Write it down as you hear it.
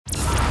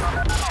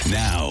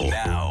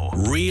Now,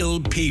 real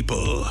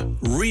people,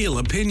 real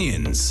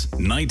opinions.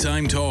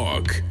 Nighttime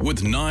talk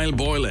with Niall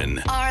Boylan.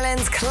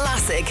 Ireland's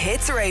classic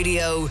hits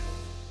radio.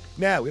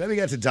 Now, let me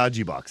get to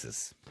dodgy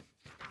boxes.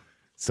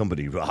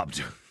 Somebody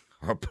robbed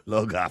her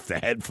plug off the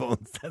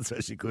headphones. That's why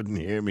she couldn't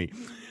hear me.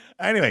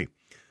 Anyway,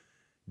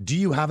 do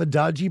you have a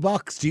dodgy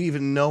box? Do you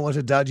even know what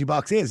a dodgy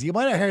box is? You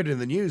might have heard it in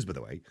the news, by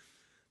the way.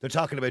 They're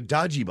talking about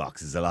dodgy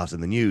boxes a lot in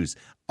the news.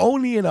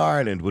 Only in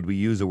Ireland would we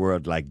use a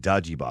word like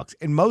dodgy box.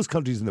 In most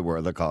countries in the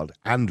world, they're called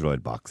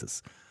Android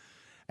boxes.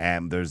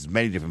 There's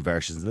many different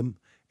versions of them.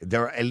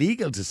 They're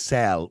illegal to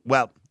sell.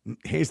 Well,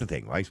 here's the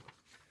thing, right?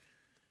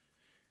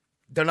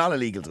 They're not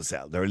illegal to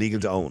sell. They're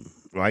illegal to own,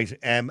 right?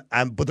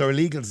 But they're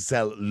illegal to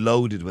sell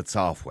loaded with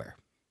software.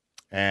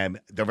 They're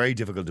very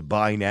difficult to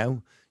buy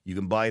now. You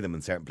can buy them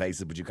in certain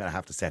places, but you kind of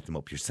have to set them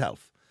up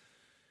yourself.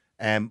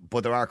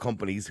 But there are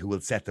companies who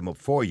will set them up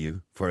for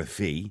you for a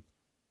fee,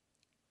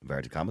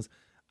 inverted commas,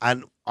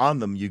 and on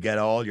them you get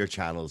all your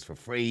channels for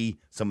free.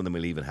 Some of them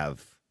will even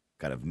have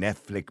kind of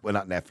Netflix, well,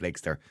 not Netflix,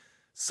 they're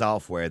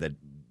software that,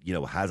 you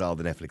know, has all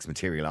the Netflix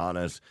material on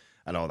it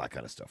and all that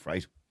kind of stuff,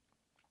 right?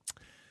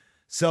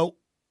 So,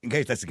 in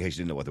case you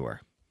didn't know what they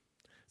were,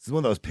 this is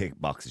one of those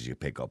boxes you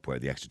pick up where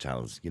the extra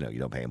channels, you know, you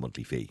don't pay a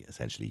monthly fee,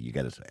 essentially. You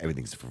get it,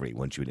 everything's for free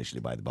once you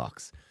initially buy the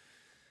box.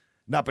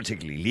 Not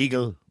particularly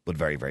legal, but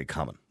very, very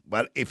common.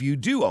 Well, if you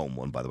do own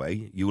one, by the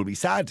way, you will be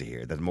sad to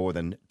hear that more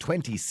than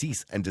 20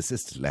 cease and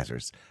desist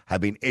letters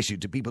have been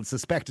issued to people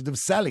suspected of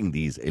selling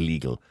these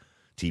illegal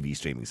TV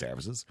streaming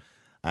services.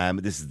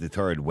 This is the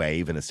third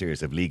wave in a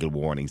series of legal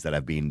warnings that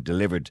have been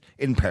delivered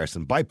in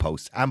person, by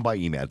post and by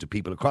email to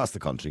people across the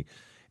country.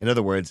 In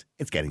other words,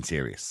 it's getting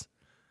serious.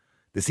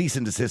 The cease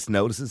and desist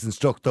notices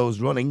instruct those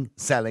running,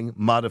 selling,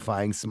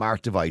 modifying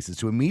smart devices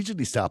to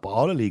immediately stop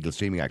all illegal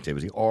streaming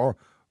activity or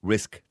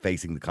risk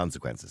facing the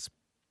consequences,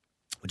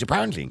 which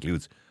apparently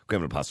includes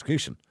criminal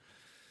prosecution.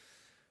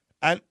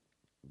 And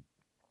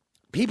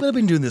people have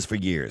been doing this for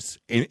years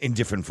in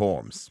different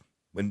forms.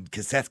 When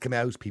cassettes come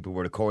out, people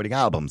were recording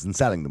albums and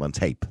selling them on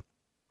tape.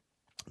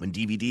 When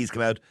DVDs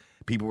come out,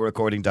 people were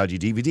recording dodgy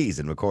DVDs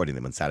and recording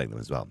them and selling them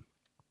as well.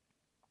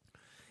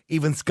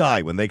 Even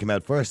Sky, when they came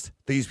out first,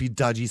 there used to be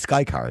dodgy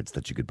Sky cards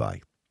that you could buy.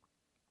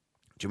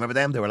 Do you remember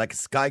them? They were like a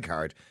Sky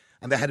card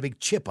and they had a big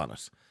chip on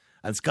it.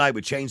 And Sky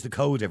would change the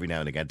code every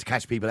now and again to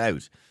catch people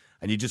out.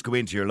 And you'd just go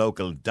into your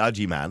local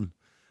dodgy man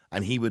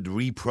and he would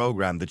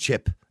reprogram the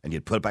chip and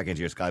you'd put it back into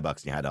your Sky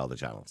box and you had all the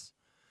channels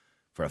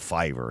for a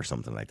 $5 or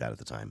something like that at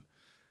the time.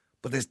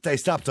 But they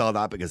stopped all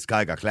that because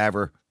Sky got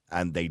clever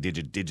and they did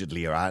it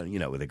digitally, or, you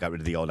know, they got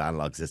rid of the old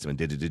analog system and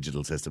did a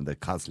digital system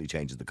that constantly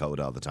changes the code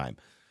all the time.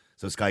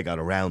 So Sky got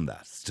around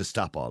that to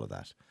stop all of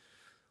that.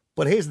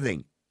 But here's the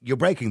thing. You're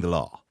breaking the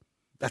law.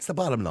 That's the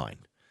bottom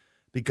line.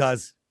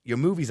 Because your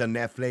movies on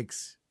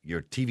Netflix,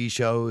 your TV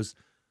shows,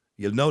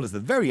 you'll notice at the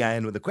very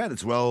end when the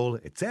credits roll,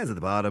 it says at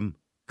the bottom,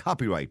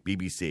 copyright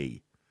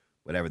BBC,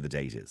 whatever the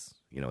date is.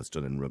 You know, it's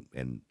done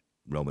in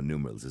Roman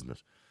numerals, isn't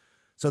it?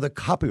 So they're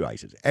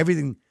copyrighted.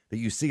 Everything that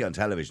you see on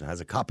television has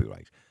a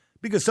copyright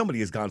because somebody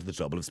has gone to the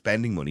trouble of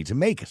spending money to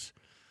make it.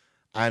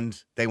 And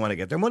they want to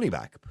get their money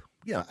back.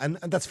 Yeah, and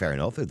that's fair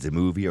enough. It's a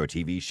movie or a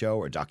TV show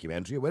or a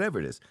documentary or whatever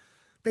it is.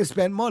 They've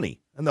spent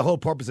money. And the whole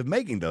purpose of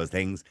making those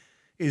things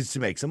is to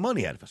make some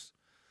money out of it.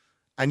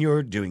 And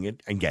you're doing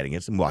it and getting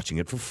it and watching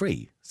it for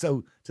free.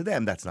 So to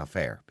them, that's not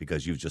fair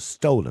because you've just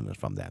stolen it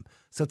from them.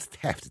 So it's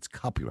theft. It's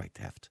copyright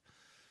theft.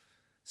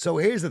 So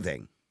here's the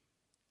thing.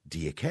 Do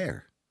you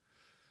care?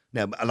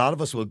 Now, a lot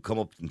of us will come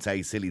up and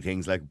say silly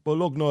things like, but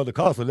look, no, the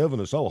cost of living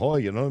is so high,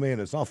 you know what I mean?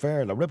 It's not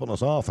fair and they're ripping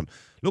us off. And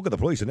look at the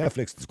price of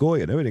Netflix and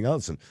Sky and everything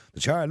else. And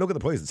look at the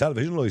price of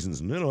television license.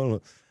 And, you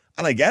know,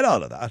 and I get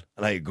all of that.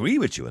 And I agree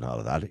with you in all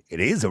of that. It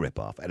is a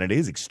rip-off and it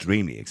is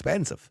extremely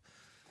expensive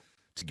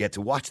to get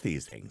to watch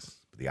these things.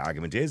 But the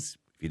argument is,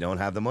 if you don't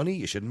have the money,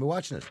 you shouldn't be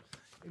watching it.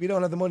 If you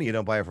don't have the money, you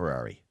don't buy a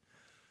Ferrari.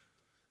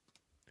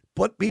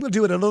 But people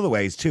do it in other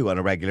ways too on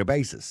a regular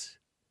basis.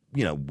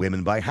 You know,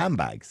 women buy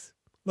handbags.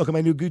 Look at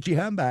my new Gucci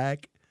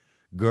handbag.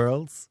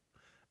 Girls.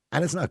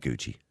 And it's not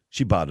Gucci.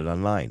 She bought it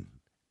online.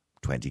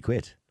 20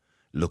 quid.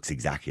 Looks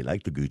exactly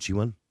like the Gucci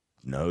one.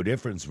 No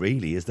difference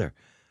really, is there?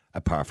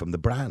 Apart from the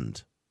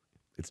brand.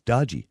 It's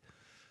dodgy.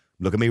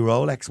 Look at me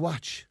Rolex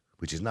watch,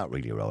 which is not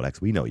really a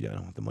Rolex. We know you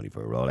don't have the money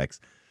for a Rolex.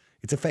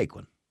 It's a fake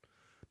one.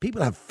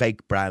 People have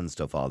fake brand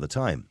stuff all the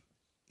time.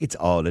 It's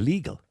all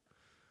illegal.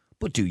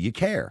 But do you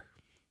care?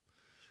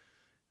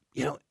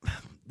 You know,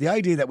 the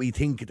idea that we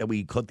think that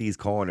we cut these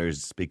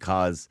corners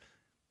because,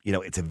 you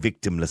know, it's a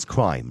victimless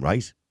crime,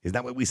 right? Is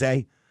that what we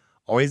say?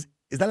 Or is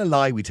that a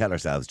lie we tell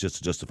ourselves just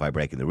to justify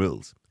breaking the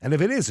rules? And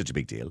if it is such a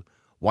big deal,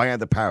 why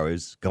aren't the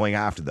powers going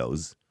after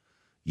those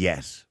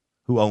yet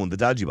who own the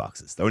dodgy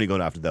boxes? They're only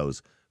going after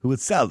those who would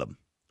sell them.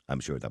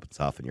 I'm sure that would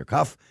soften your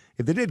cough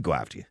if they did go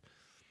after you.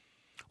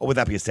 Or would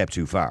that be a step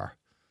too far?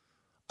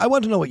 I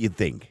want to know what you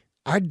think.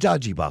 Are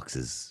dodgy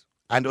boxes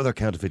and other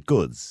counterfeit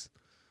goods,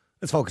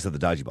 let's focus on the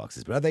dodgy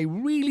boxes, but are they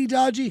really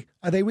dodgy?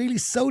 Are they really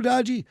so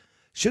dodgy?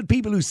 Should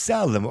people who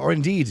sell them, or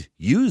indeed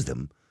use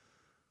them,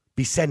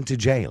 be sent to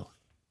jail?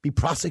 be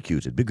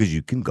prosecuted because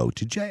you can go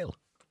to jail.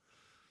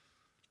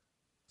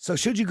 So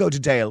should you go to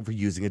jail for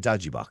using a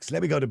dodgy box?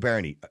 Let me go to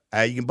Bernie.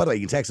 By the way,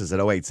 you can text us at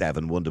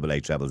 087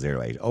 188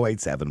 0008.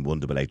 087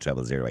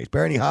 188 0008.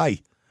 Bernie, hi.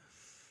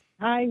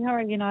 Hi, how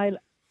are you, Niall?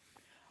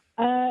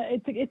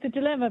 It's a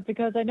dilemma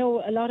because I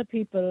know a lot of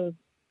people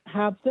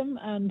have them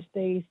and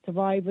they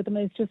survive with them.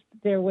 It's just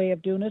their way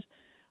of doing it.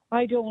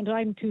 I don't.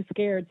 I'm too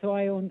scared, so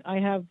I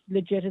have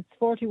legit. It's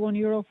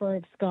 €41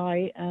 for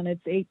Sky and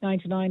it's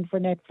 $8.99 for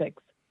Netflix.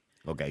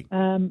 Okay.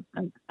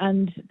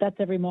 And that's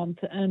every month.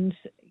 And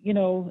you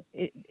know,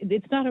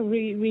 it's not a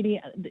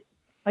really.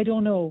 I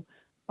don't know.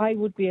 I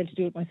would be able to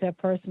do it myself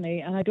personally,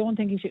 and I don't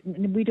think you should.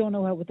 We don't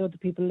know how with other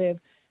people live.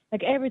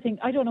 Like everything,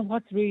 I don't know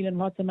what's real and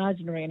what's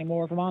imaginary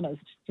anymore. If I'm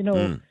honest, you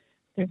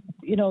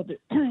know,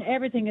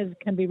 everything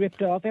can be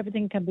ripped off.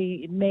 Everything can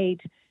be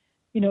made.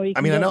 You know,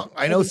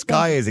 I know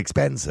Sky is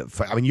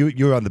expensive. I mean,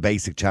 you're on the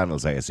basic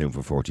channels, I assume,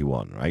 for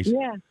 41, right?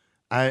 Yeah.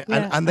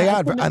 And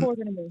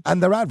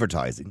they're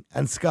advertising,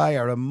 and Sky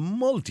are a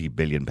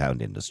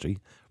multi-billion-pound industry.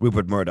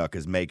 Rupert Murdoch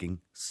is making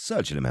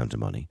such an amount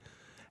of money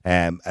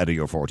out of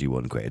your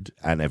 41 quid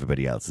and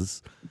everybody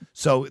else's.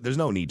 So there's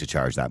no need to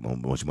charge that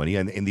much money.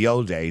 And in the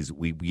old days,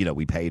 we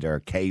paid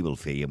our cable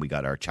fee and we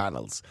got our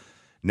channels.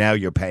 Now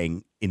you're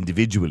paying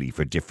individually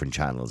for different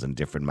channels and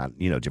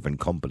different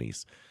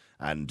companies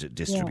and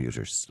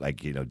distributors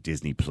like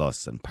Disney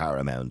Plus and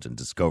Paramount and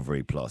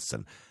Discovery Plus,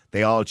 and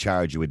they all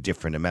charge you a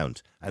different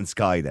amount, and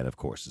Sky then of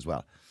course as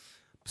well.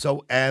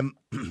 So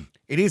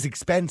it is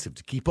expensive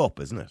to keep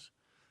up, isn't it?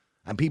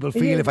 And people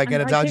feel if I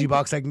get a dodgy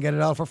box, I can get it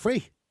all for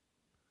free.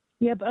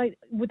 Yeah, but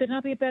would there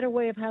not be a better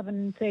way of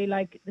having, say,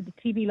 like the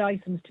TV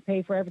license to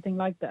pay for everything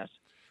like that?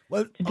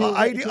 Well,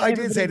 I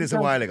did say this a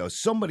while ago.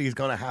 Somebody's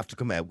going to have to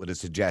come out with a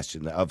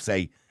suggestion of,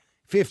 say,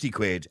 50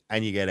 quid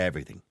and you get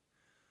everything.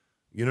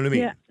 You know what I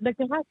mean? Yeah, like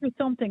there has to be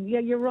something. Yeah,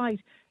 you're right.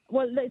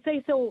 Well, let's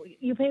say so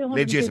you pay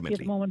 150 at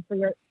the moment for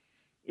your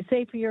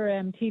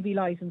TV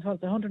license.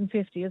 What's it,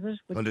 150, is it?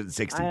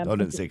 160,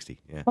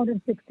 160, yeah.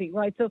 160,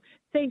 right. So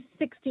say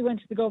 60 went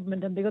to the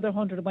government and the other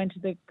 100 went to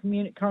the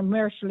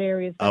commercial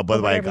areas. Oh, by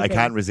the way, I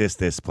can't resist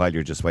this while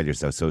you're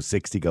so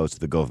 60 goes to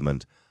the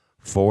government,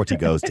 40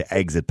 goes to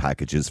exit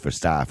packages for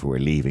staff who are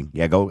leaving.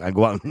 Yeah, go on,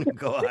 go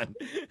on.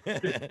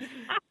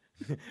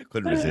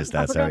 Couldn't resist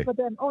that, sorry.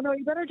 Oh no,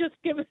 you better just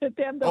give it to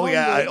them.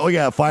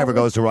 Fiver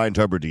goes to Ryan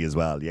Tuberty as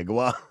well. Yeah, go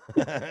on.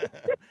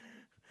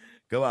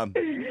 Go on.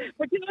 But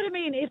you know what I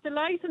mean? If the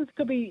license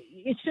could be,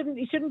 it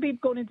shouldn't be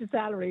going into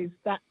salaries,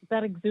 that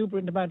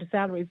exuberant amount of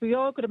salaries. We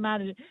all could have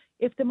managed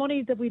if the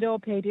money that we'd all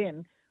paid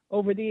in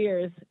over the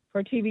years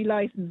for TV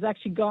license has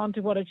actually gone to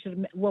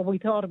what we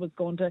thought it was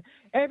going to.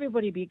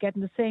 Everybody be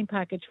getting the same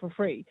package for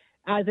free,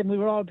 as in we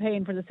were all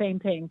paying for the same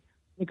thing,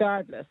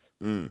 regardless.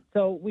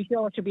 So we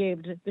ought to be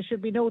able to. There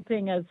should be no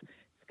thing as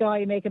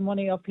Sky making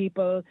money off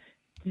people,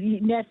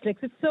 Netflix.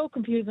 It's so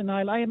confusing,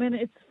 Niall.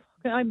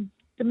 I'm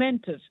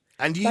demented.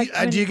 And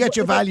do you get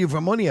your value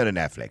for money out of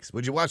Netflix?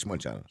 Would you watch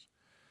much on it?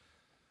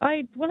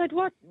 I'd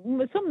watch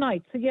some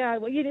nights. Yeah,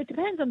 well, it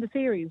depends on the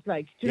series.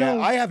 Like, do you know?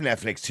 I have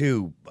Netflix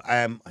too.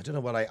 I don't know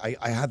what I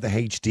have the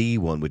HD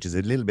one, which is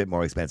a little bit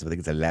more expensive. I think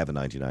it's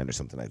 $11.99 or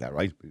something like that,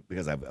 right?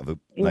 Because I have a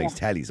nice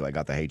telly, so I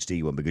got the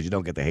HD one because you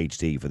don't get the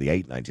HD for the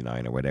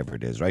 $8.99 or whatever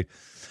it is, right?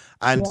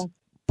 And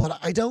but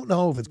I don't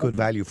know if it's good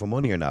value for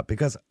money or not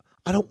because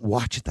I don't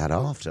watch it that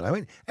often. I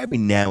mean, every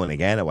now and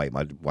again I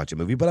might watch a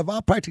movie, but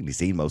I've practically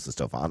seen most of the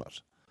stuff on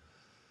it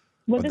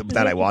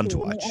that I want to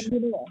watch.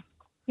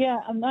 Yeah,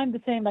 and I'm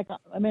the same. Like,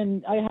 I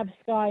mean, I have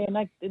Sky, and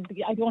I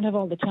don't have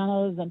all the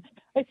channels, and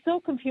it's so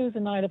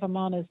confusing now. If I'm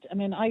honest, I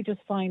mean, I just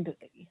find,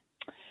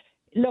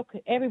 look,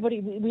 everybody,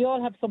 we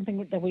all have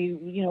something that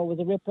was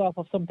a rip off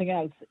of something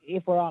else.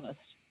 If we're honest,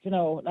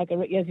 like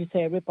as you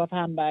say, a rip off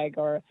handbag,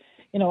 or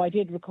I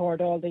did record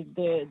all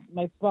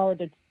my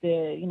borrowed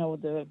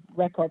the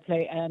record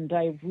play, and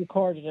I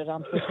recorded it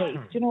onto the tape.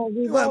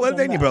 Well,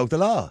 then you broke the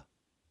law.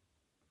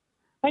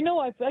 I know,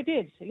 I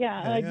did,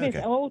 yeah.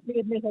 I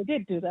openly admit I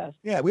did do that.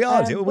 Yeah, we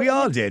all did. We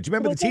all did. Do you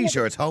remember the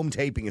T-shirts? Home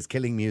taping is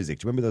killing music.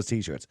 Do you remember those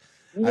T-shirts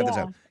at the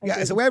time?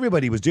 Yeah, so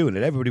everybody was doing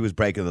it. Everybody was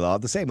breaking the law.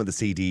 The same when the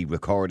CD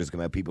recorders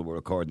came out. People were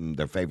recording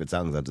their favourite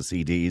songs onto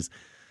CDs.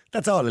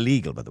 That's all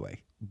illegal, by the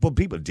way. But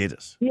people did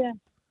it. Yeah,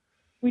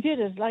 we did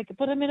it.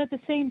 But I mean, at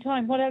the same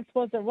time, what else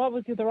was there? What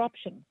was the other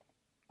option?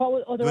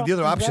 The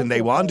other option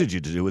they wanted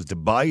you to do was to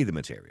buy the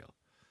material.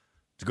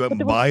 To go out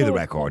and buy the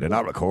record and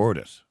not record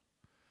it.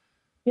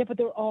 Yeah, but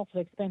they're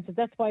awful expensive.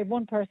 That's why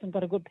one person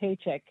got a good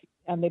paycheck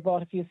and they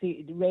bought a few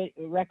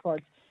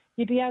records.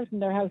 You'd be out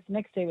in their house the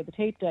next day with a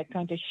tape deck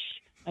trying to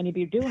and you'd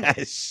be doing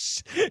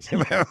it. Do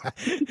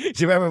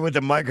you remember with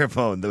the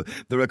microphone, the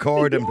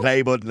record and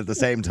play button at the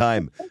same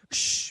time?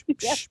 Shh,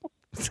 shh.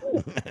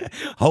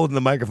 Holding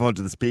the microphone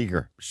to the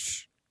speaker.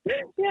 Shh.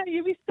 Yeah,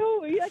 you'd be so.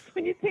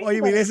 When you think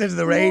you'd be listening to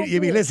the radio.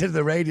 You'd be listening to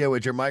the radio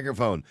with your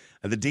microphone,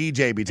 and the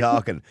DJ be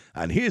talking.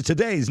 And here's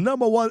today's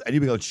number one. And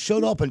you'd be going,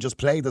 "Shut up and just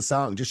play the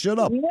song. Just shut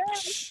up."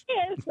 Yes.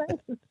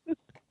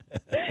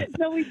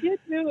 No, we did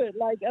do it.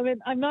 Like, I mean,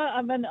 I'm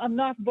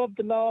not above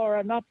the law, or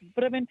I'm not.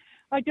 But I mean,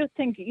 I just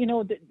think,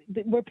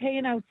 we're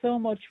paying out so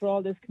much for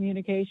all this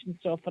communication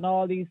stuff and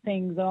all these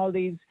things and all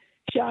these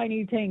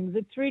shiny things.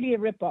 It's really a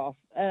rip-off.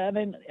 I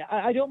mean,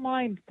 I don't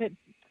mind.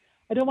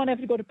 I don't want to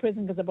have to go to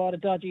prison because I bought a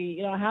dodgy,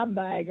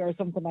 handbag or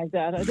something like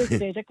that. At this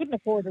stage, I couldn't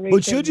afford a real.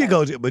 But should you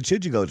go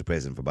to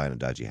prison for buying a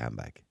dodgy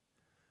handbag?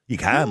 You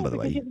can, by the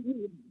way.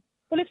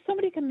 Well, if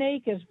somebody can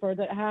make it for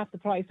half the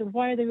price, then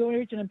why are the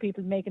original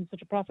people making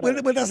such a profit?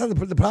 Well, that's not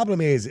the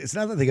problem. Is it's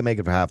not that they can make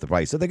it for half the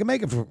price, so they can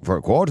make it for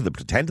a quarter, to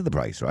 10 of the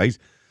price, right?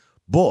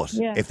 But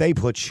if they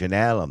put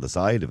Chanel on the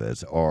side of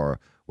it, or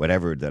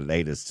whatever the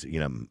latest,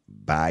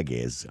 bag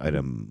is, I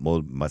don't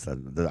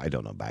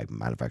know bag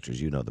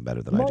manufacturers. You know them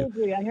better than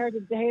Mulberry. I do.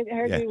 I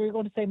heard you were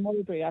going to say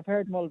Mulberry. I've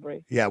heard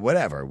Mulberry. Yeah,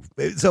 whatever.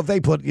 So if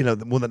they put,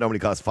 the one that normally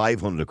costs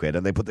 500 quid,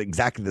 and they put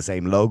exactly the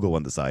same logo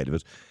on the side of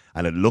it,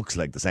 and it looks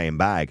like the same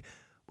bag,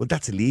 well,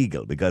 that's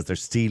illegal because they're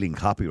stealing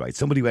copyright.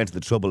 Somebody went to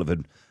the trouble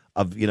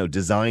of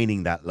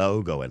designing that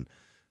logo and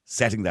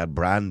setting that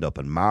brand up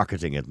and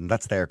marketing it, and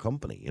that's their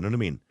company. You know what I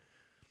mean?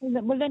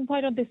 Well, then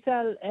why don't they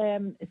sell,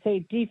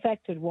 say,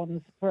 defected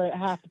ones for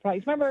half the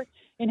price? Remember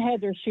in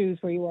Heather's shoes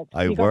where you worked?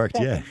 I worked,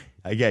 yeah.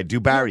 Yeah, do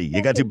Barry.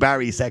 You got to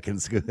Barry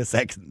seconds.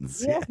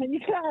 Yeah, and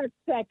you can't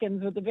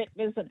seconds with a bit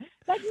missing.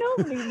 Like,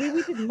 normally,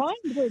 we didn't mind.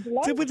 We were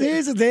delighted. But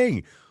here's the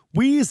thing.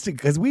 We used to,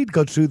 because we'd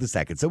go through the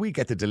seconds, so we'd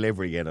get the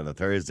delivery in on a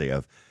Thursday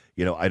of,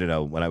 I don't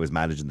know, when I was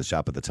managing the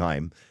shop at the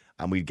time,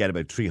 and we'd get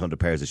about 300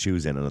 pairs of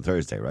shoes in on a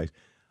Thursday, right?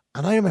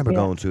 And I remember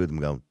going through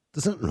them going,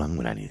 there's nothing wrong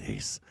with any of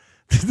these.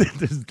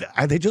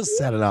 Are they just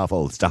selling off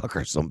old stock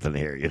or something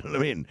here? You know what I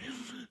mean?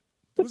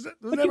 There's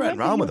never anything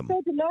wrong with them.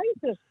 So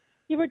delighted.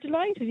 You were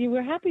delighted. You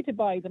were happy to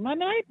buy them. I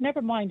mean, I'd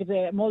never mind if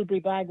the Mulberry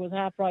bag was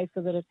half price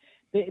so that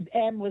the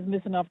M was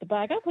missing off the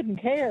bag. I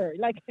wouldn't care.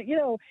 Like,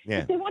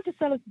 if they want to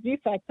sell us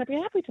defects, I'd be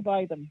happy to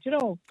buy them.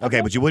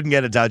 Okay, but you wouldn't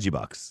get a dodgy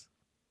box.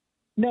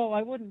 No,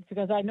 I wouldn't,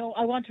 because I know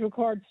I want to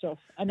record stuff.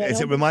 And it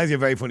reminds me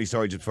of a very funny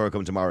story just before I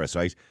come to Morris,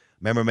 right?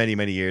 Remember many,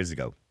 many years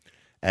ago.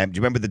 Do you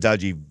remember the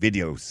Dodgy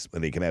videos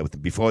when they came out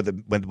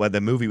when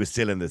the movie was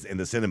still in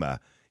the cinema?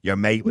 Your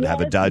mate would have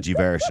a Dodgy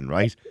version,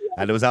 right?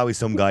 And there was always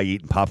some guy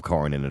eating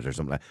popcorn in it or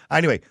something.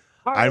 Anyway,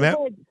 I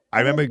remember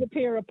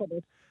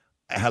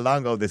how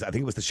long ago this. I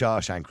think it was the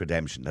Shawshank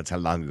Redemption. That's how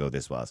long ago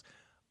this was.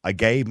 I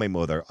gave my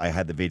mother. I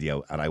had the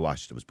video and I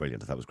watched it. It was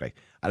brilliant. I thought it was great.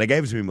 And I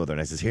gave it to my mother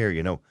and I says, "Here,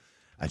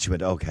 And she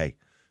went, "Okay."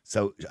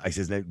 So I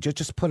says, "Now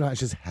just put it on."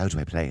 She says, "How do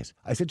I play it?"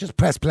 I said, "Just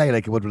press play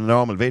like it would with a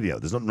normal video.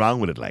 There's nothing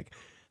wrong with it, like."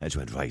 And she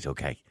went, "Right,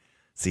 okay.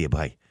 See you,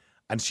 bye."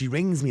 And she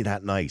rings me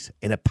that night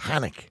in a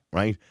panic,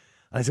 right?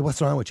 And I said,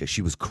 "What's wrong with you?"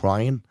 She was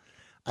crying.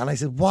 And I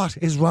said, "What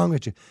is wrong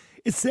with you?"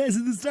 "It says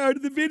at the start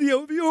of the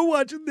video, if you're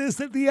watching this,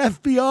 that the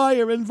FBI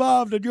are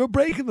involved and you're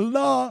breaking the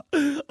law.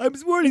 I'm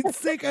worried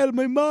sick out of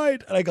my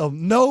mind." And I go,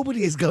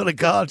 "Nobody is going to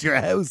call to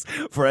your house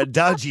for a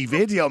dodgy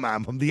video,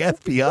 man, from the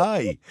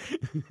FBI."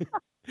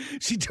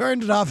 She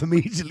turned it off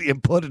immediately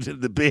and put it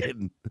in the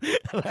bin.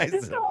 And I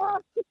said,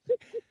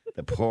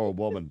 the poor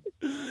woman.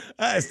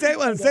 Stay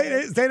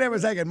there for a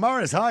second.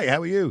 Morris, hi,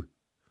 how are you?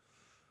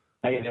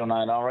 How you doing,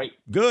 Niall? All right?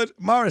 Good.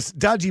 Morris,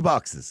 dodgy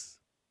boxes.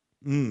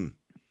 Listen,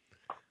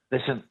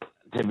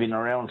 they've been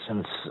around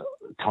since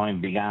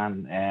time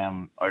began.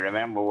 I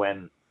remember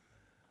when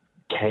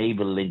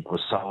Cable Link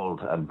was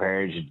sold and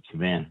Virgin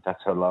came in.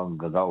 That's how long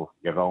ago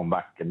you're going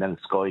back. And then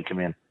Sky came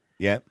in.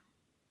 Yeah.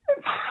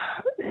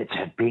 It's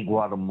a big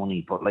wad of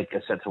money, but like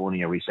I said to one of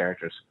your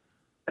researchers,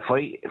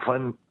 if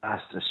I'm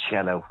asked to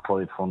shell out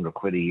 500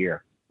 quid a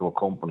year to a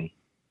company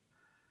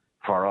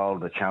for all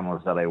the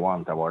channels that I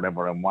want or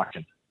whatever I'm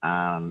watching,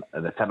 and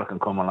the fella can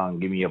come along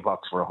and give me a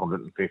box for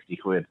 150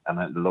 quid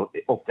and it'll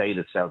update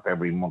itself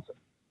every month,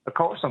 of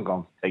course I'm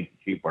going to take the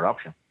cheaper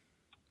option.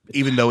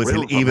 Even though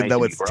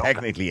it's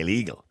technically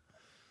illegal.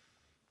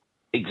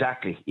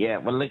 Exactly, yeah.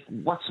 Well, like,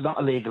 what's not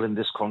illegal in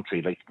this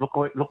country? Like,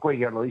 look where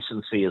your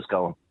licence fee is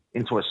going.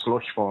 Into a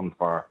slush fund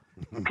for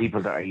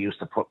people that are used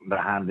to putting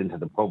their hand into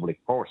the public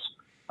purse.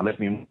 And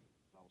like me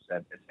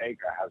said, the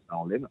taker has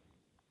no limits.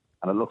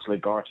 And it looks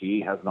like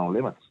RTE has no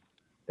limits.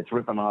 It's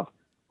ripping off.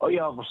 I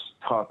always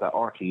thought that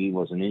RTE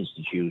was an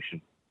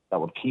institution that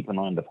would keep an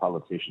eye on the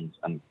politicians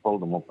and pull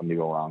them up when they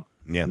go wrong.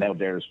 Yeah. And now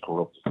they're as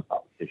corrupt as the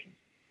politicians.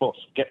 But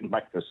getting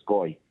back to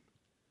Sky,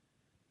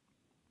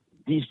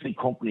 these big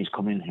companies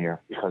come in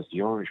here because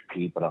the Irish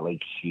people are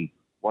like sheep.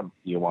 What do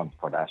you want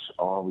for that?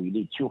 Oh, we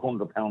need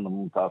 £200 a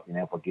month off you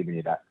now for giving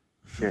you that.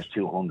 Here's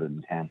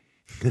 210.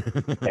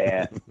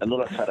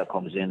 Another fella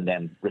comes in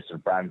then, Bristol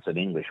Branson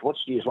English. What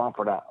do you want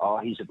for that? Oh,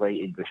 he's a great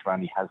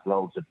Englishman. He has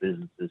loads of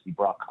businesses. He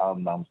brought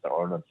condoms to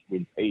Ireland.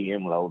 We'll pay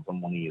him loads of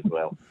money as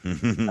well.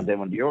 And then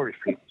when the Irish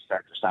people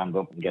start to stand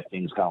up and get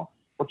things going.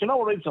 But you know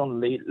what I've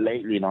done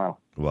lately now?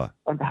 What?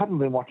 I haven't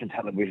been watching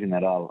television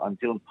at all. I'm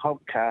doing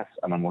podcasts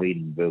and I'm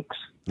reading books.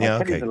 Yeah, I'll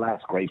tell okay. you the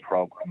last great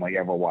program I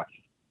ever watched.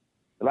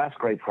 The last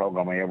great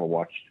program I ever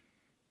watched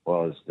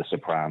was The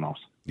Sopranos.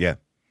 Yeah.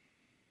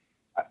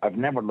 I've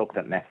never looked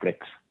at Netflix.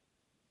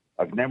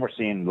 I've never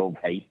seen Love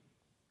Hate.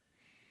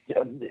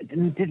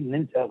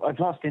 I've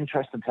lost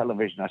interest in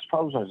television. I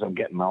suppose as I'm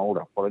getting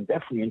older, but I'm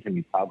definitely into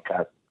my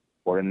podcast.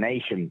 We're a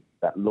nation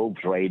that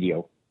loves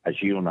radio, as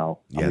you know,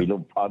 and we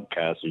love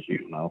podcasts, as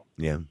you know.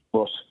 Yeah.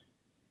 But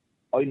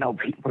I know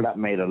people that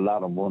made a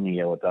lot of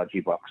money out of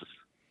dodgy boxes,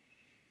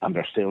 and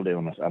they're still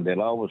doing it, and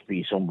there'll always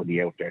be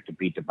somebody out there to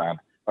beat the band.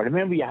 I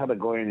remember you had a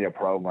guy in your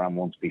program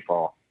once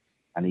before,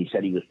 and he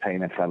said he was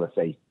paying a fella,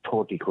 say,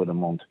 30 quid a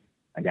month,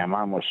 and your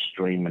man was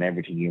streaming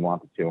everything he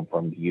wanted to him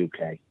from the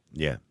UK.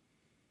 Yeah.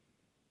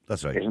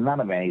 That's right. Isn't that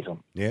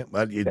amazing? Yeah,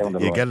 well, you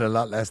get a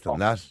lot less than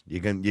that.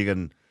 You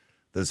can.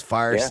 There's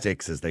fire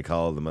sticks, as they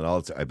call them, and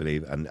also I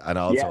believe, and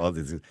also all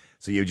these.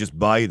 So you just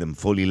buy them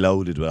fully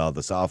loaded with all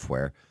the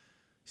software,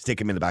 stick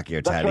them in the back of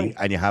your telly,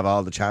 and you have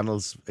all the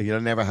channels. You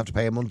don't never have to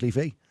pay a monthly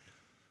fee.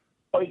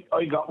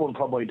 I got one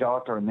for my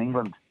daughter in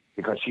England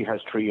because she has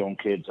 3 young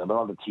kids, and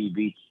all the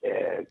TV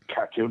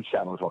cartoon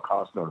channels were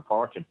costing her a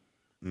fortune.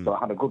 So I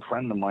had a good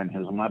friend of mine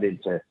who's not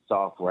into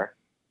software.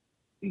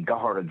 He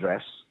got her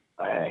address.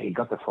 He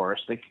got the Fire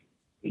Stick,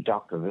 he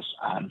doctored it,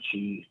 and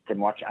she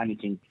can watch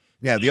anything.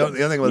 Yeah, the other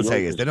thing I will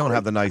say is they don't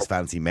have the nice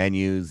fancy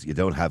menus. You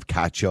don't have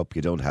catch up.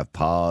 You don't have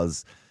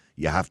pause.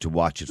 You have to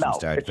watch it from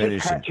start to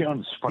finish.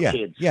 Cartoons for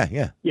kids. Yeah,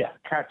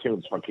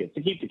 cartoons for kids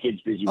to keep the kids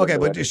busy. Okay,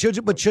 but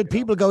should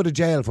people go to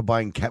jail for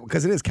buying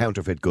because it is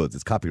counterfeit goods?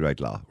 It's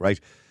copyright law, right?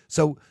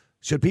 So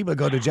should people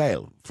go to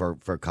jail for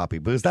copy?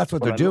 Because that's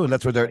what they're doing.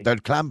 That's what they're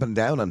clamping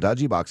down on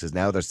dodgy boxes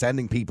now. They're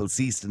sending people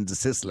cease and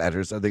desist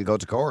letters, or they'll go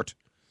to court.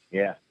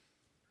 Yeah.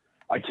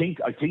 I think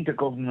the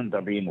government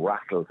are being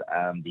rattled,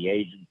 and the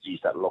agencies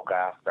that look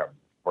after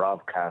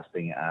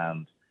broadcasting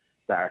and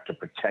that are to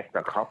protect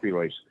their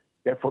copyrights,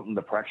 they're putting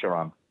the pressure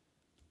on,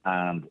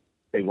 and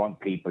they want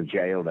people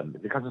jailed,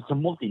 and because it's a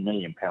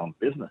multi-million-pound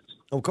business.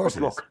 Of course,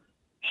 but look,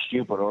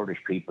 stupid Irish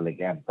people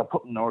again. They're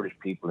putting Irish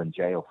people in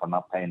jail for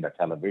not paying their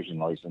television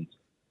license.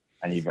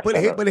 But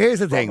here's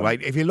the thing,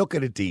 right? If you look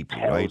at it deeply,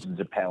 right? Thousands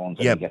of pounds,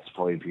 and he gets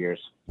 5 years.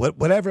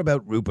 Whatever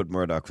about Rupert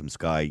Murdoch from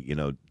Sky,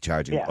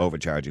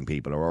 overcharging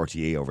people, or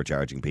RTE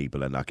overcharging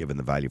people and not giving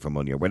them value for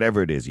money, or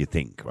whatever it is you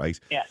think, right?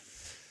 Yeah.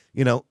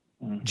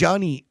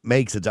 Johnny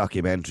makes a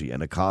documentary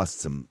and it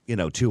costs him,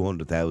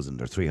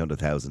 200,000 or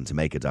 300,000 to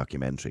make a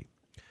documentary.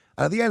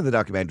 And at the end of the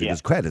documentary,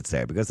 there's credits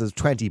there because there's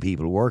 20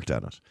 people who worked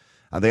on it.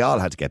 And they all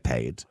had to get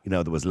paid.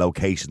 There was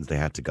locations they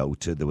had to go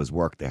to. There was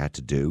work they had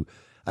to do.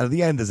 And at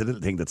the end, there's a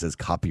little thing that says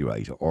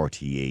copyright or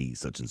RTE,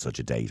 such and such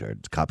a date, or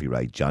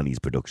copyright Johnny's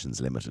Productions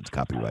Limited,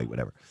 copyright,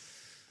 whatever.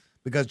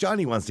 Because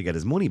Johnny wants to get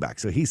his money back,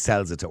 so he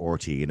sells it to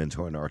RTE, and in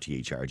turn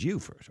RTE charge you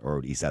for it.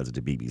 Or he sells it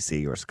to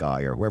BBC or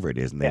Sky or whoever it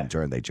is, and then in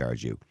turn they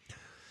charge you.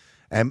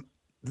 The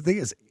thing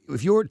is,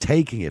 if you're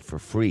taking it for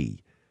free,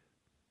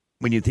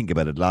 when you think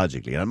about it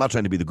logically, and I'm not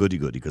trying to be the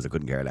goody-goody because I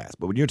couldn't care less,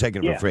 but when you're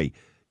taking it for free,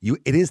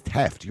 it is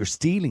theft. You're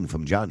stealing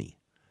from Johnny.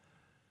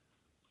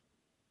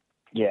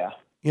 Yeah.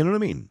 You know what I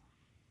mean?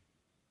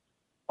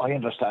 I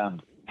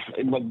understand.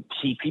 Well,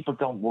 see, people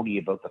don't worry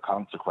about the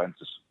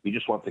consequences. We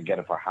just want to get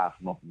it for half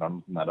nothing or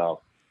nothing at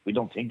all. We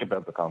don't think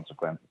about the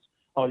consequences.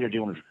 All you're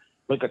doing is,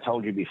 like I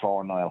told you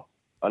before, Niall,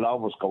 I'll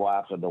always go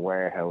after the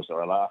warehouse,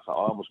 or I'll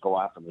always go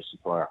after the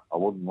supplier. I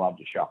wouldn't rob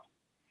the shop.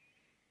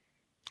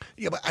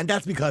 Yeah, and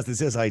that's because there's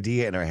this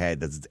idea in our head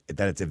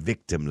that it's a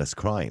victimless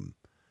crime,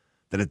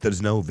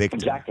 there's no victim.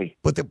 Exactly.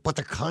 But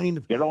they're kind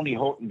of... You're only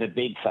hurting the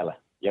big fella.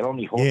 You're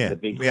only hurting the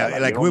big fella. Yeah,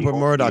 like Rupert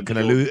Murdoch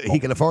he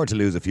can afford to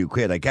lose a few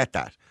quid. I get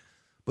that,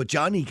 but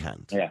Johnny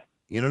can't. Yeah,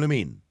 you know what I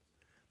mean.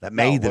 That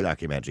made the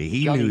documentary.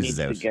 He loses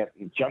out.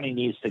 Johnny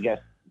needs to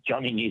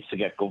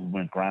get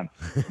government grants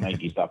to make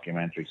these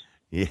documentaries.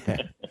 Yeah.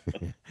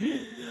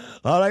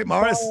 All right,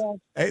 Morris.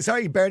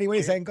 Sorry, Bernie. What are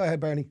you saying? Go ahead,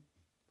 Bernie.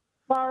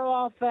 Far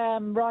off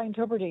Ryan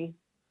Tubridy.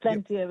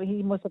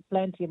 He must have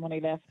plenty of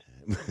money left.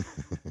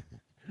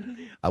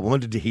 I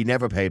wondered, he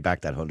never paid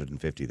back that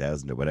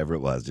 150,000 or whatever it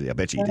was. I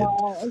bet you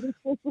didn't.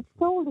 It's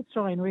soul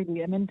destroying,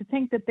 really. I mean, to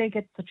think that they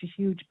get such a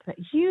huge,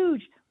 who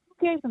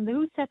gave them?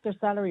 Who set their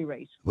salary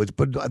rate?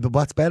 But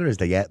what's better is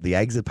the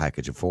exit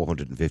package of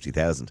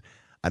 450,000,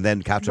 and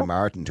then Catherine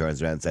Martin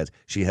turns around and says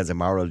she has a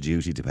moral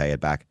duty to pay it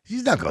back.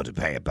 She's not going to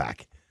pay it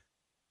back.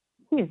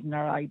 Isn't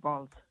her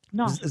eyeballs?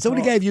 No.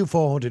 Somebody gave you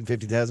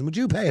 450,000. Would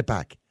you pay it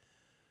back?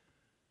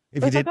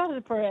 If you did,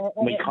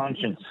 my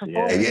conscience.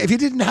 If you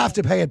didn't have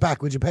to pay it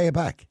back, would you pay it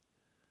back?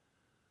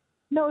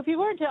 No, if you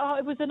weren't,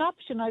 it was an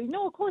option.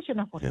 No, of course you're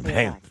not going to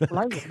pay it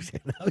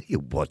back. No, you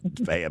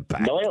wouldn't pay it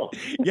back. Niall.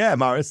 Yeah,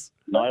 Morris.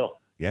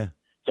 Niall. Yeah.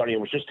 Sorry, I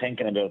was just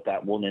thinking about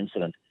that one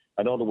incident.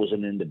 I know there was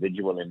an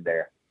individual in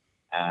there,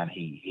 and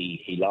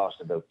he lost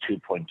about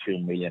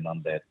 2.2 million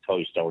on the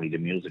Toy Story the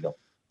musical.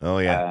 Oh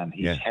yeah. And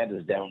his head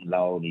is down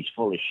low, and he's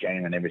full of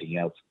shame and everything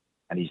else.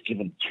 And he's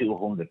given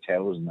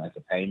 200,000 as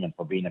a payment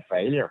for being a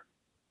failure.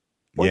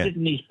 Why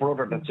didn't his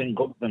brother that's in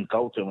government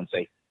go to him and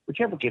say, would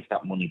you ever give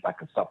that money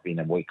back and stop being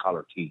a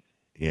white-collar thief?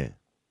 Yeah.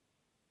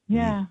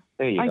 Yeah.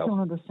 There you go. I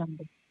don't understand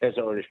it. There's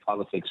Irish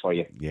politics for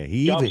you. Yeah,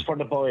 Jobs for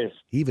the boys.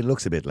 He even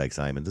looks a bit like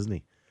Simon, doesn't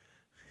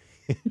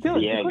he?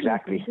 Yeah,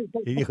 exactly.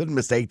 You couldn't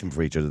mistake them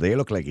for each other. They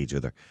look like each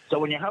other. So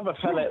when you have a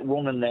fella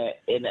running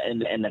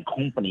in a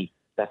company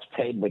that's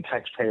paid by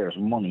taxpayers'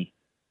 money,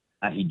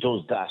 and he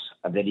does that,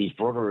 and then his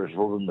brother is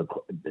running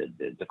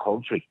the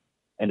country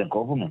in the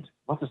government,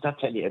 what does that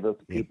tell you about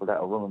the people that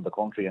are running the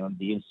country and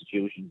the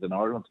institutions in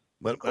Ireland?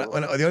 Well, the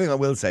only thing I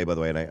will say, by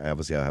the way, and I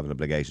obviously have an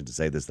obligation to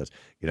say this, that,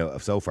 you know,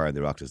 so far in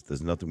the Oireachtas,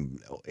 there's nothing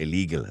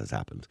illegal has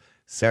happened.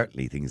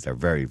 Certainly things are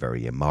very,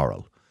 very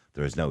immoral.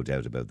 There is no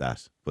doubt about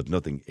that. But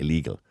nothing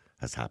illegal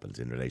has happened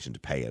in relation to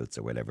payouts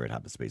or whatever it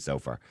happens to be so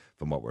far,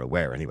 from what we're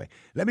aware anyway.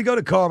 Let me go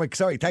to Cormac.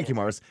 Sorry, thank you,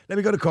 Morris. Let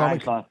me go to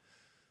Cormac.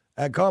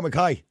 Cormac,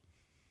 hi.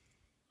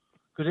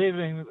 Good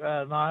evening,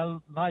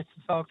 Niall. Nice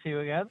to talk to you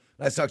again.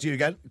 Nice to talk to you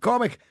again.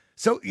 Cormac,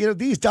 so, you know,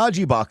 these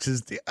dodgy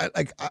boxes,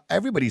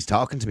 everybody's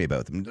talking to me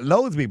about them.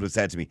 Loads of people have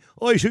said to me,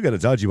 oh, you should get a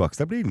dodgy box.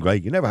 They're bleeding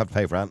great. You never have to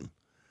pay for anything.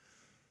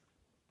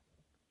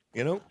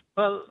 You know?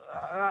 Well,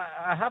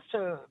 I have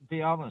to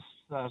be honest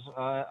that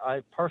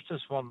I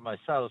purchased one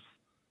myself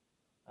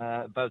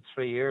about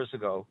 3 years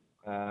ago.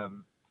 I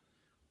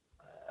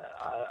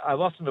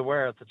wasn't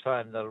aware at the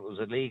time that it was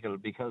illegal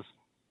because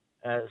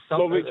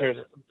somebody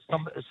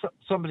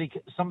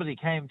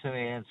came to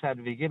me and said,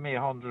 if you give me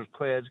 100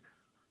 quid,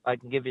 I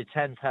can give you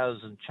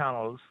 10,000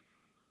 channels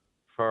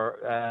for,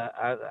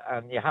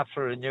 and you have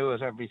to renew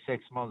it every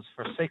 6 months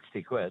for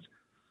 60 quid.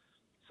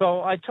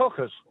 So I took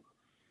it.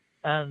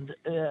 And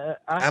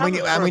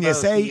when you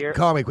say,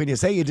 Cormac, when you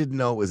say you didn't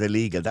know it was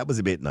illegal, that was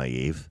a bit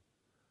naive.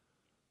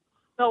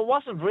 No, it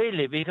wasn't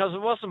really, because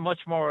it wasn't much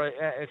more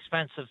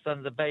expensive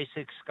than the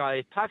basic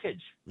Sky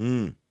package.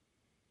 Mm.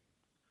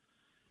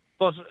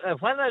 But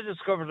when I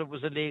discovered it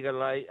was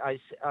illegal, I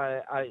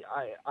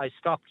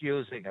stopped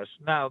using it.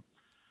 Now,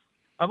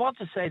 I want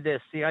to say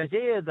this: the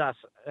idea that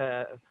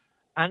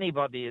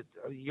anybody,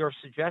 your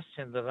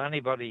suggestion that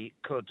anybody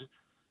could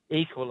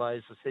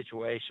equalise the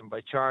situation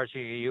by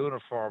charging a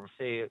uniform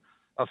fee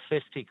of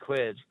 50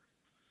 quid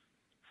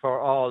for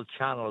all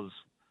channels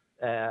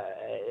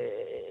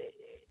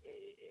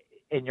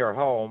in your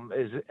home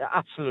is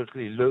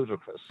absolutely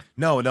ludicrous.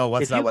 No,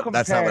 that's not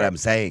what I'm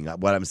saying.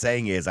 What I'm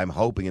saying is I'm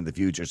hoping in the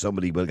future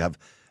somebody will have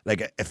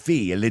like a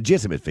fee, a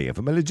legitimate fee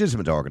from a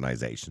legitimate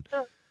organisation,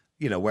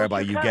 you know, whereby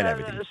you get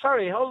everything.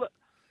 Sorry, hold on.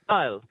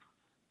 Niall,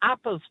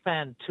 Apple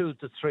spent 2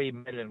 to 3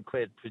 million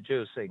quid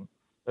producing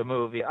the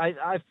movie.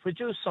 I've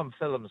produced some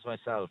films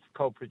myself,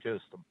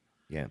 co-produced them.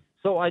 Yeah.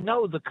 So I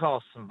know the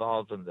costs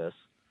involved in this.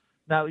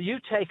 Now, you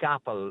take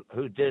Apple,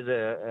 who did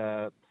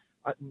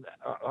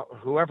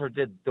whoever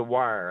did The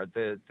Wire,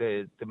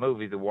 the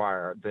movie The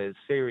Wire, the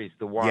series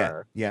The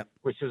Wire,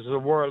 which is a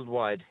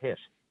worldwide hit.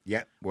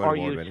 Yeah, or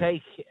you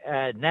take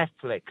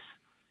Netflix,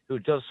 who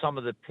does some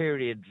of the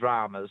period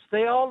dramas.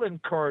 They all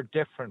incur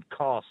different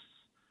costs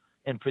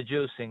in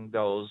producing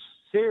those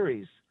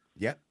series.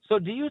 Yeah. So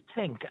do you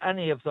think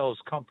any of those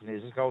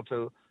companies are going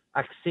to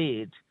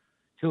accede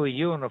to a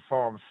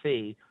uniform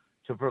fee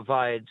to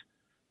provide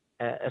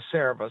a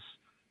service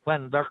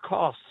when their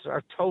costs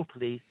are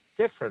totally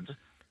different?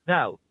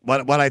 Now,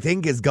 what I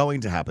think is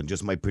going to happen,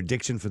 just my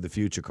prediction for the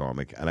future,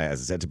 Cormac, and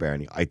as I said to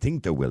Bernie, I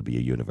think there will be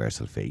a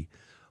universal fee.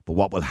 But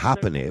what will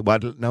happen is,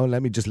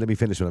 let me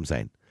finish what I'm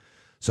saying.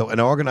 So an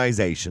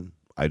organisation,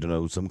 I don't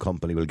know, some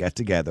company will get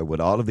together with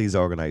all of these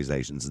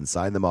organisations and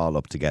sign them all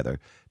up together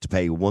to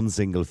pay one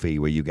single fee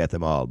where you get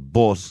them all.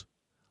 But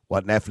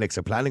what Netflix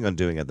are planning on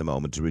doing at the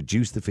moment to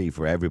reduce the fee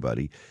for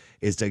everybody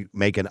is to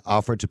make an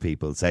offer to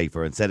people, say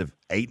for instead of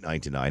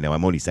 $8.99, now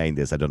I'm only saying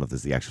this, I don't know if this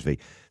is the actual fee,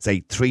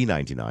 say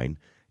 $3.99,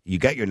 you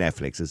get your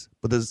Netflixes,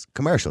 but there's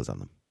commercials on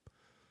them.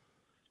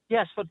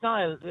 Yes, but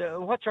Niall,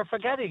 what you're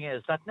forgetting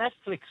is that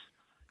Netflix,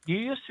 you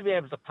used to be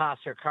able to pass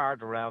your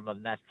card around on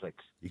Netflix.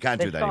 You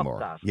can't do that anymore.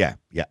 That.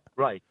 Yeah.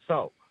 Right.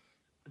 So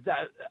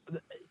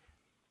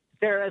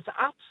there is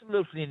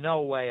absolutely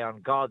no way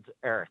on God's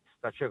earth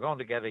that you're going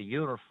to get a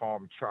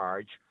uniform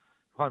charge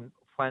when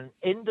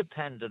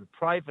independent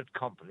private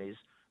companies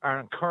are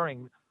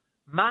incurring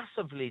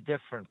massively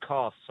different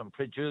costs on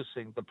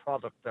producing the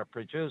product they're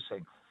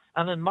producing.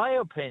 And in my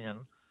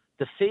opinion,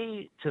 the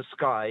fee to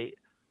Sky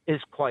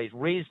is quite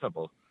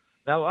reasonable.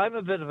 Now, I'm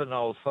a bit of an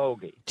old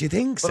fogey. Do you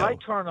think so? But I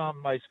turn on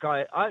my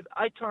Sky.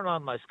 I turn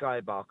on my Sky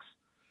box.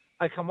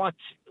 I can watch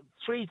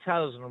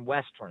 3,000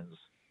 westerns.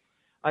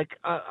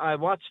 I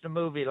watched a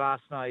movie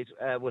last night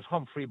with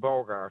Humphrey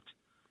Bogart,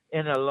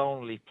 In a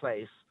Lonely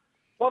Place.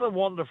 What a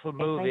wonderful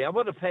movie! I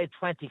would have paid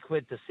 20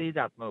 quid to see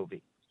that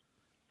movie.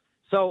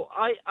 So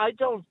I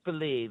don't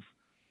believe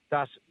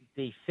that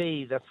the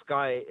fee that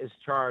Sky is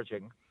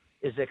charging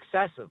is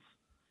excessive.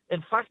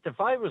 In fact, if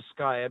I was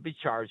Sky, I'd be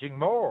charging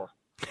more.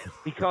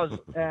 Because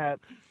but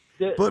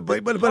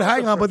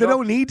hang on, but they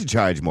don't need to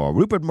charge more.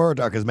 Rupert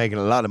Murdoch is making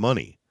a lot of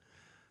money.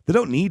 They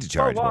don't need to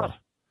charge more.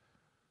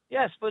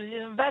 Yes, but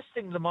he's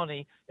investing the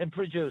money in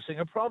producing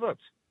a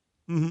product.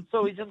 Mm-hmm.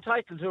 So he's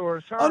entitled to a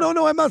return. Oh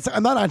no, I'm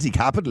not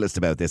anti-capitalist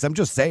about this. I'm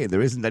just saying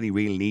there isn't any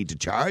real need to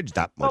charge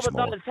that much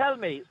more. No, tell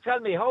me,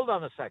 hold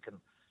on a second.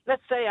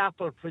 Let's say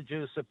Apple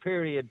produce a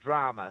period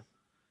drama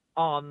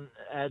on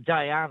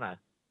Diana,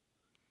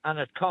 and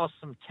it costs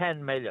them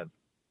 10 million.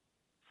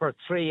 for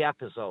 3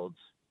 episodes.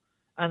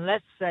 And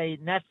let's say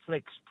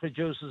Netflix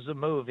produces a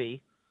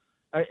movie,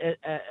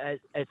 a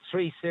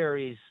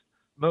 3-series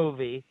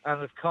movie,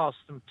 and it costs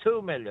them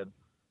 $2 million.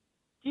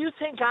 Do you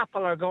think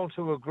Apple are going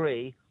to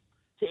agree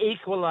to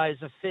equalize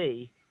a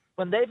fee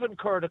when they've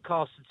incurred a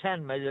cost of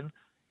 $10 million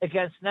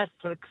against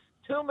Netflix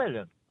 $2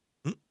 million?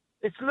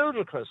 It's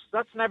ludicrous.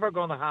 That's never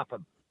going to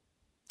happen.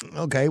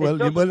 Okay, well,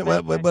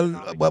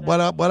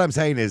 what I'm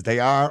saying is they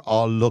are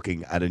all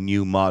looking at a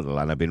new model,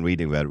 and I've been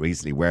reading about it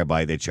recently,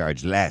 whereby they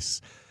charge less,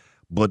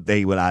 but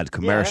they will add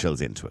commercials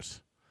into it.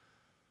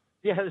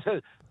 Yeah, so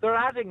they're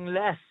adding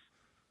less.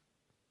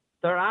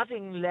 They're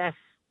adding less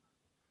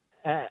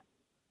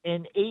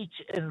in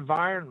each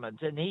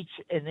environment, in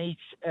each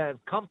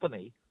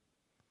company,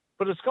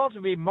 but it's going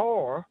to be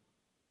more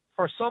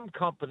for some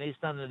companies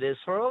than it is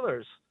for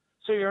others.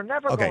 So you're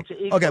never going to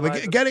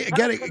equalize.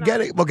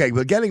 Okay,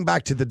 well, getting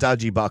back to the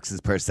dodgy boxes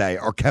per se,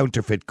 or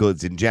counterfeit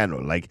goods in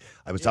general. Like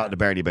I was talking to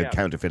Bernie about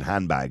counterfeit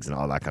handbags and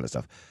all that kind of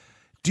stuff.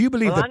 Do you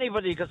believe that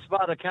anybody could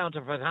spot a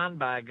counterfeit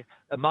handbag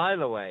a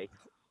mile away?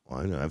 Well,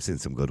 I know, I've seen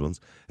some good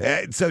ones.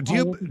 So do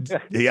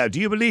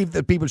you believe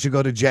that people should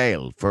go to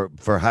jail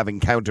for having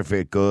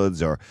counterfeit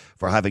goods or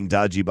for having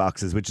dodgy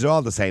boxes, which is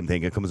all the same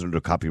thing? It comes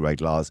under copyright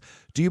laws.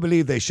 Do you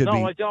believe they should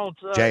be jailed?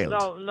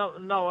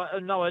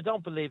 No, I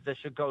don't believe they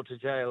should go to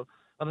jail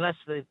unless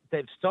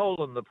they've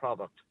stolen the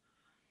product.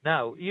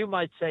 Now, you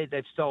might say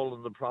they've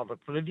stolen the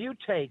product, but if you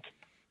take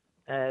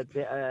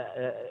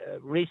the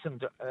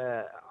recent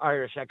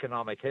Irish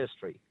economic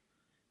history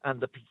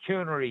and the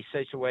pecuniary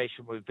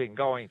situation we've been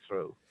going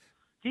through,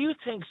 do you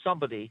think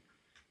somebody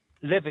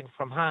living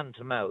from hand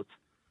to mouth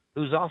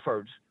who's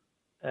offered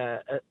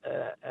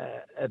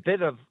a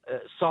bit of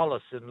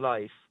solace in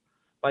life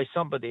by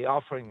somebody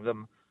offering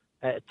them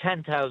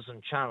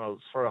 10,000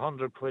 channels for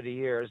 100 quid a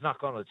year is not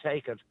going to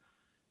take it?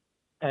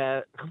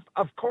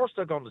 Of course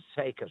they're going to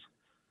take it.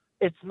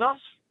 It's not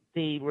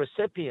the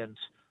recipient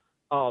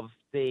of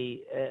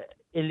the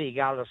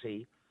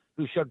illegality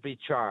who should be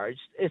charged.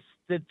 It's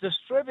the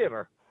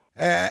distributor.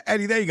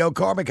 Eddie, there you go.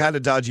 Cormac had a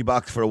dodgy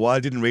box for a while,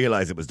 didn't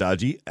realise it was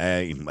dodgy.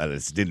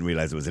 Didn't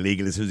realise it was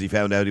illegal. As soon as he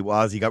found out it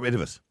was, he got rid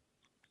of it.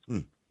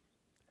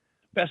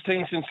 Best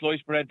thing since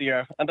sliced bread,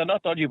 and they're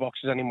not dodgy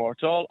boxes anymore.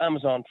 It's all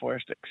Amazon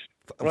Fire Sticks.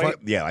 Right?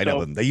 I know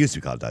them. They used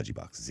to be called dodgy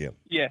boxes,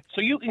 Yeah,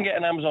 so you can get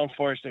an Amazon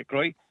Fire Stick,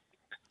 right?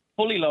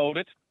 Fully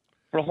loaded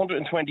for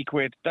 120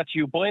 quid. That's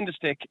you buying the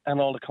stick and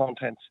all the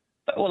contents.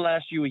 That will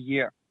last you a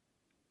year.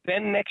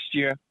 Then next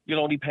year,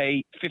 you'll only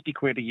pay 50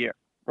 quid a year,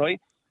 right?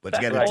 But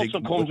to get it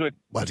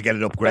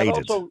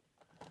upgraded.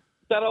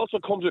 That also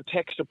comes with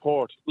tech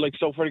support. Like,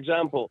 so for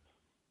example,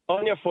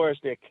 on your Fire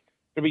Stick,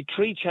 there'll be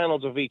 3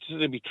 channels of each. So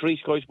there'll be 3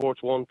 Sky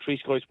Sports 1, 3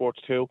 Sky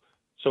Sports 2.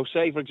 So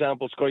say, for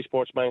example, Sky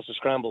Sports managed to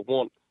scramble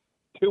 1.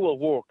 2 will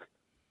work.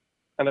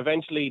 And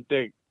eventually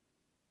the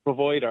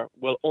provider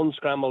will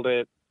unscramble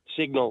the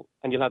signal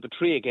and you'll have the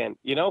 3 again,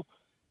 you know?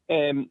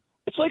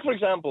 It's like, for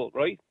example,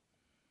 right?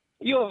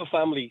 You have a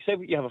family. Say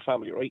you have a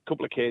family, right?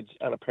 Couple of kids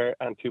and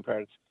and 2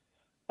 parents.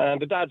 And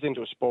the dad's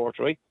into a sport,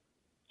 right?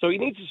 So he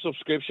needs a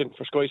subscription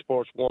for Sky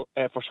Sports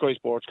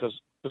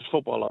because there's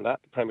football on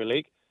that, the Premier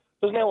League.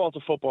 There's now also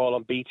football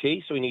on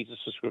BT, so he needs a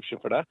subscription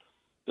for that.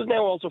 There's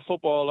now also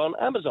football on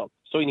Amazon,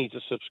 so he needs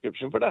a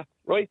subscription for that,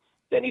 right?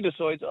 Then he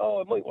decides,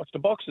 I might watch the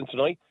boxing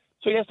tonight,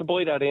 so he has to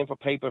buy that in for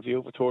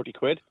pay-per-view for 30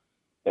 quid.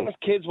 Then his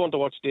kids want to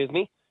watch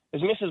Disney.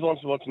 His missus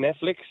wants to watch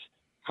Netflix,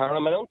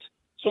 Paramount.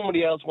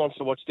 Somebody else wants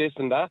to watch this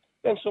and that.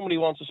 Then somebody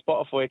wants a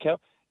Spotify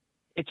account.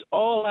 It's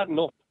all adding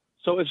up.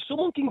 So if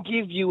someone can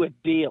give you a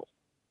deal,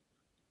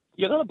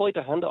 you're going to bite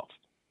their hand off.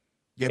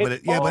 Let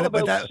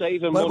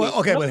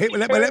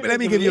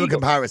me give you a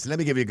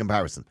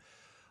comparison.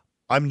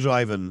 I'm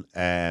driving,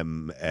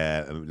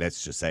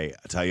 let's just say,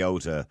 a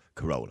Toyota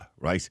Corolla,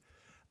 right?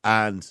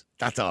 And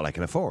that's all I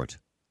can afford.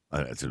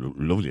 It's a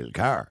lovely little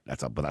car,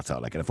 but that's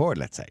all I can afford,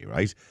 let's say,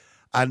 right?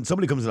 And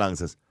somebody comes along and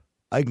says,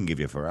 I can give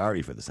you a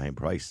Ferrari for the same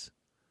price.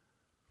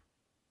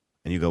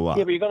 And you go, what?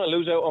 Yeah, but you're going to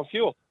lose out on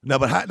fuel. No,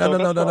 but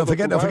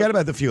forget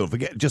about the fuel.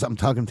 I'm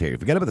talking to you.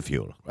 Forget about the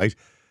fuel, right?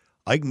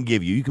 I can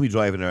give you can be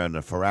driving around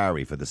a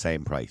Ferrari for the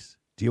same price.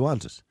 Do you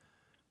want it?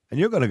 And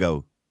you're going to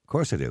go, of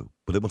course I do,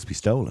 but it must be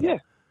stolen. Yeah.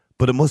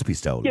 But it must be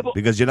stolen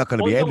because you're not going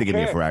to be able to give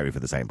me a Ferrari for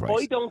the same price.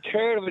 I don't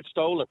care if it's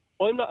stolen.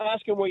 I'm not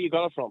asking where you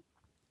got it from.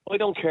 I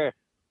don't care.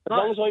 As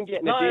long as I'm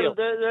getting a deal.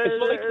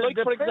 It's like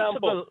for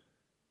example...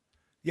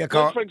 Yeah,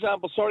 for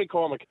example, sorry,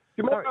 Cormac.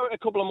 You remember a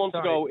couple of months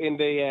ago in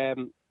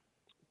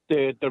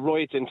the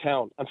riots in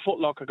town, and Foot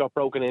Locker got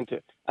broken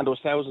into, and there was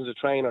thousands of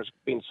trainers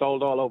being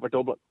sold all over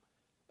Dublin.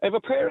 If a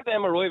pair of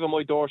them arrive on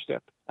my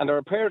doorstep, and there are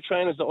a pair of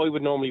trainers that I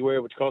would normally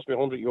wear, which cost me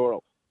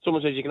 €100,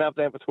 someone says you can have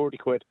them for 30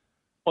 quid.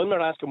 I'm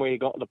not asking where you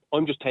got them.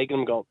 I'm just taking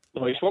them going,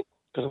 nice one.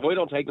 Because if I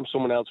don't take them,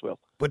 someone else will.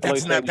 But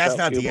that's not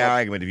the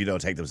argument. If you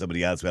don't take them,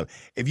 somebody else will.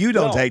 If you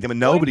don't take them and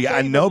nobody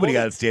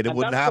else did, it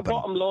wouldn't happen.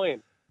 That's the bottom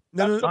line.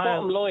 That's the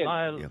bottom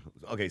line.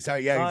 Okay,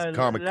 sorry. Yeah,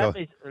 Cormac.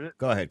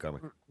 Go ahead,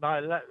 Cormac.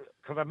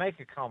 Could I make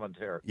a comment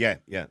here? Yeah.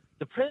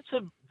 The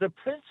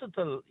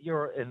principle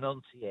you're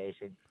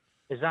enunciating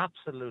is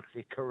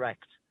absolutely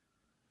correct.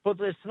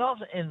 But it's not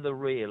in the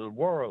real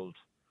world.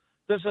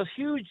 There's a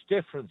huge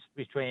difference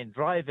between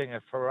driving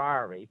a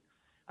Ferrari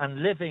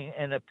and living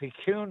in a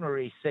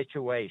pecuniary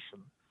situation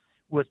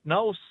with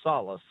no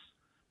solace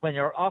when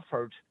you're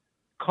offered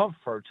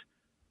comfort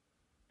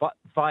but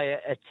via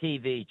a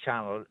TV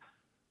channel.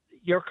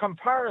 Your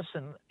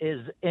comparison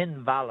is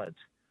invalid.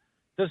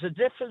 There's a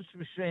difference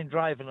between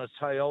driving a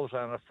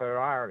Toyota and a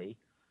Ferrari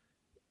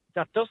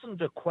that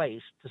doesn't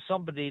equate to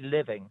somebody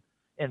living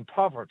in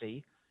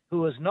poverty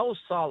who has no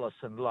solace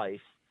in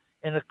life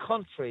in a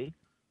country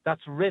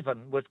that's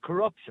riven with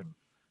corruption.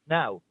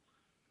 Now,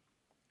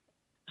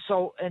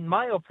 so in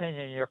my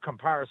opinion, your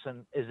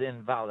comparison is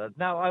invalid.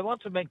 Now, I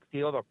want to make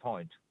the other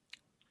point.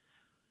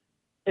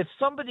 If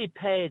somebody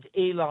paid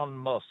Elon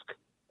Musk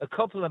a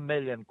couple of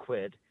million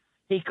quid,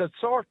 he could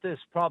sort this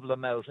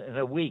problem out in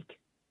a week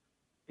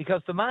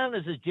because the man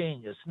is a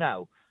genius.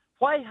 Now,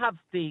 why have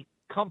the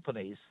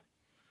companies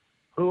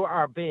who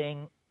are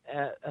being,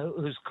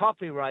 whose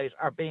copyright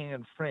are being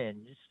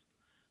infringed,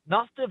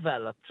 not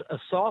developed a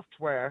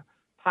software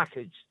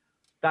package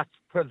that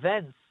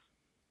prevents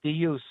the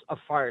use of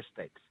fire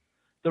sticks?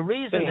 The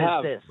reason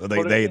is this. Well,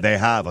 they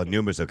have on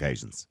numerous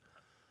occasions.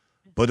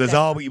 But there's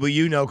always, well,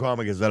 you know,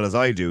 Cormac, as well as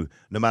I do,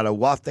 no matter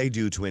what they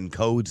do to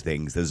encode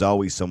things, there's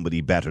always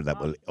somebody better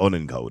that will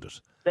unencode it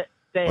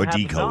or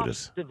decode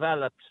it.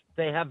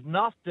 They have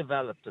not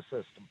developed a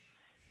system.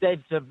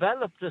 They've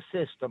developed a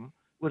system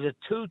with a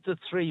 2 to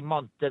 3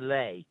 month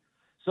delay.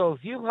 So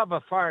if you have a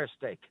fire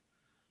stick,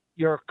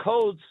 your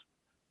codes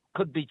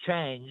could be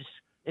changed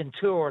in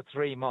 2 or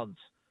 3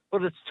 months.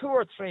 But it's 2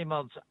 or 3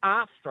 months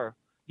after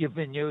you've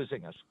been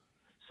using it.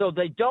 So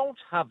they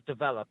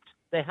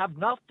have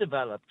not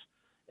developed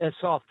a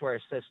software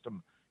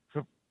system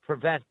to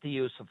prevent the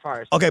use of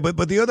fire sticks. Okay,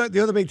 but the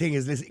other big thing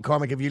is, listen,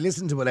 Cormac, if you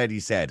listen to what Eddie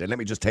said, and let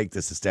me just take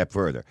this a step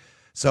further.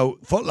 So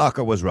Foot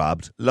Locker was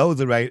robbed, loads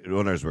of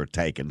runners were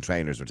taken,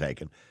 trainers were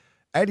taken.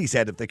 Eddie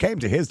said if they came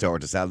to his door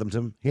to sell them to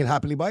him, he'll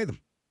happily buy them,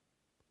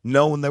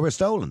 knowing they were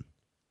stolen.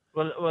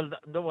 Well,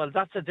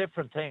 that's a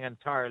different thing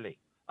entirely.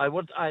 My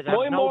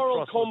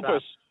moral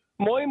compass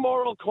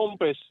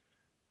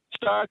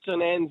starts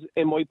and ends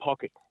in my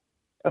pocket.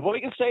 If I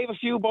can save a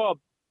few bob,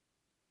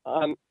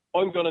 and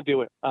I'm going to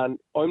do it, and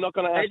I'm not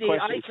going to ask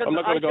questions. I'm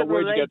not going to go,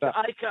 where'd you get that?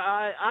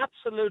 I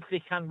absolutely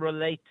can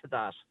relate to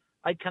that.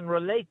 I can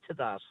relate to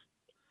that.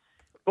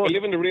 But we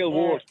live in the real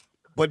world.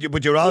 But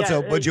you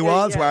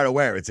also are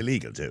aware it's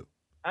illegal too.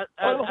 100%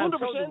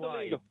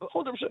 illegal.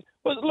 100%.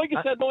 But like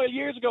I said, Noel,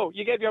 years ago,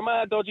 you gave your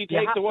man Dodgy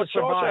take to watch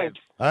Shawshank.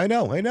 I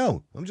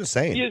know. I'm just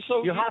saying. You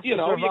have to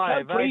survive. You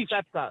can't preach. I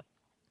accept that.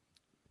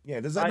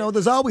 Yeah,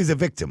 there's always a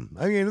victim.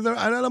 I mean, and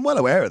I'm well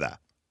aware of that.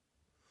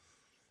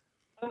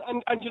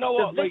 And you know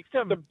what? Like,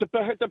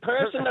 the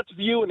person that's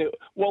viewing it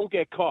won't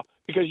get caught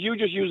because you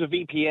just use a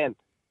VPN.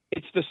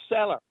 It's the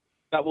seller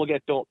that will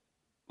get done,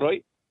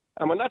 right?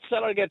 And when that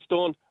seller gets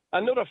done,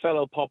 another fellow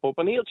will pop up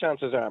and he'll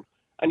chance his arm,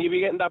 and you'll be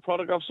getting that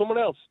product off someone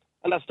else,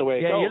 and that's the way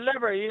it goes. You'll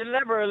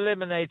never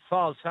eliminate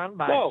false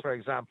handbags, for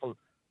example.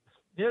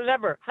 You'll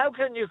never. How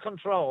can you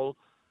control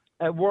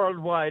a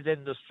worldwide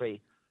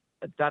industry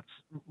that's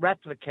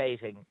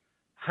replicating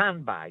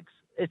handbags?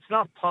 It's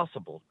not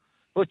possible,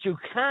 but you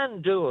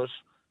can do it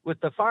with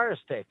the Fire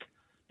Stick,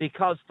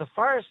 because the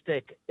Fire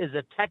Stick is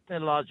a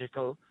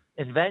technological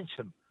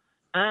invention,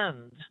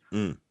 and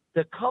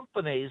the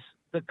companies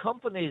that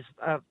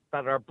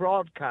are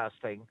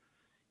broadcasting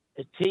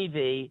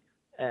TV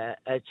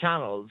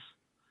channels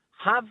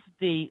have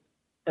the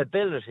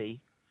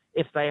ability,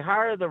 if they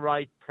hire the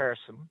right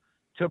person,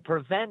 to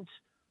prevent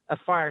a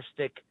Fire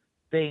Stick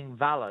being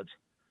valid.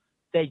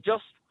 They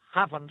just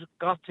haven't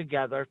got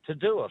together to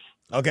do it.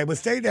 Okay, well,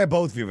 stay there,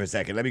 both of you, for a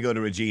second. Let me go to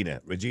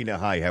Regina. Regina,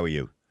 hi, how are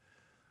you?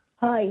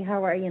 Hi,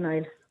 how are you,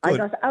 Niall? Good. I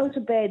got out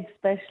of bed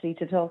specially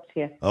to talk to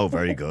you. Oh,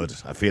 very good.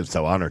 I feel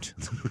so honoured.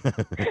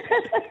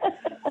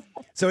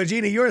 So,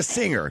 Regina, you're a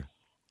singer.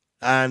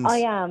 And I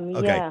am,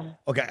 yeah.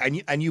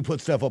 Okay, and you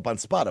put stuff up on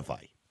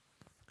Spotify.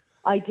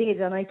 I did,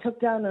 and I took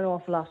down an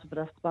awful lot of it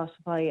off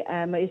Spotify.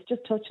 It's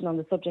just touching on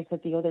the subject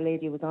that the other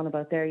lady was on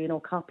about there, you know,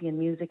 copying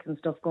music and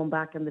stuff going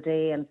back in the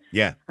day and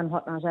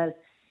whatnot else.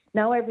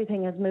 Now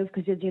everything has moved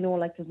because, you know,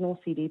 like there's no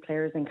CD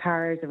players in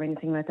cars or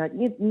anything like that.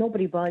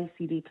 Nobody buys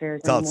CD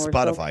players anymore. It's all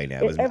Spotify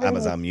now,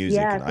 Amazon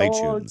Music and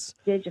iTunes.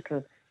 All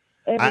digital.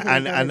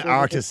 And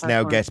artists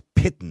now get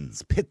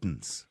pittance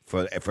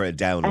for a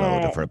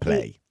download or for a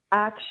play.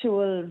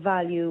 Actual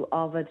value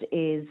of it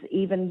is,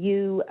 even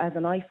you as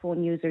an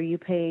iPhone user, you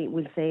pay,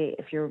 we'll say,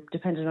 if you're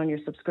dependent on your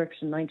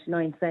subscription,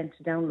 99 cents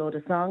to download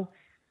a song.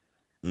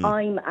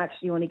 I'm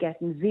actually only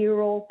getting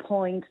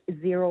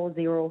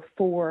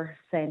 0.004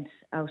 cents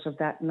out of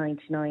that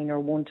 99 or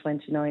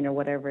 129 or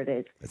whatever it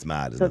is. It's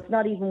mad, isn't so it? It's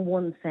not even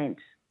 1 cent.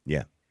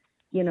 Yeah.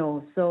 You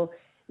know, so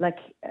like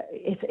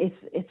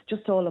it's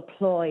just all a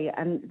ploy,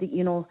 and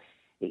you know,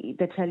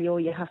 they tell you, oh,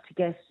 you have to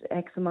get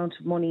X amount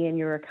of money in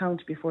your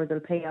account before they'll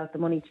pay out the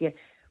money to you.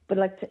 But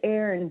like to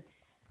earn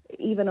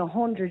even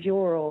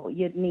 €100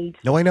 you'd need.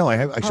 No, I know. I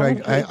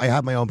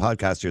have my own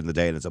podcast during the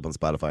day, and it's up on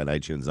Spotify and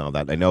iTunes and all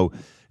that. I know,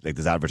 like,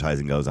 there's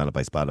advertising goes on it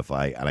by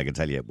Spotify, and I can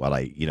tell you what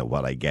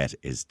I get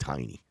is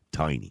tiny.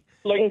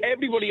 Like, It's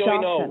everybody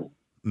shocking.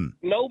 I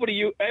know,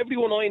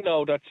 everyone I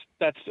know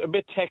that's a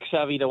bit tech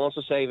savvy that wants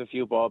to save a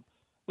few bob,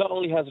 not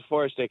only has a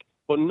Fire Stick,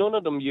 but none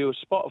of them use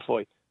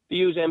Spotify. They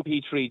use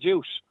MP3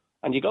 Juice.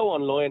 And you go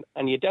online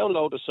and you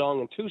download a song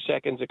in 2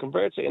 seconds. It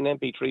converts it in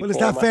MP3. Well, is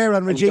that fair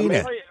on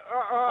Regina?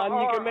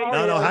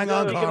 No, hang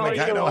on,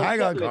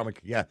 Cormac.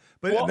 Yeah,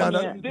 but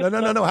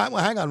no.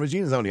 Hang on.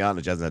 Regina's only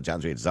on. She hasn't had a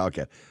chance to read the talk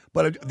yet.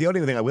 But the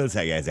only thing I will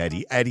say is,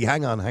 Eddie,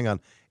 hang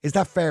on. Is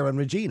that fair on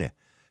Regina?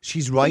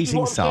 She's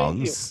writing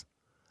songs,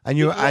 and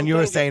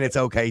you're saying it's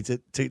okay to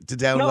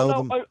download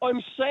them. No,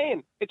 I'm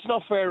saying it's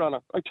not fair on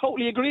her. I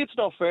totally agree it's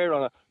not fair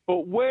on her.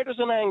 But where there's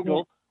an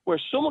angle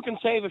where someone can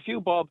save a few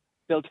bob,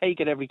 they'll take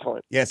it every time.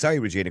 Yeah, sorry,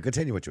 Regina.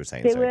 Continue what you were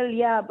saying. They will,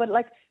 yeah. But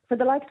like for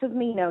the likes of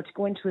me now to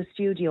go into a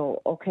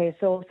studio, okay,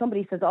 so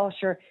somebody says, oh,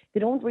 sure,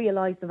 they don't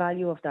realise the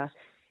value of that.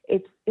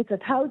 It's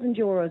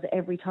 €1,000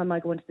 every time I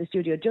go into the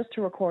studio just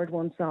to record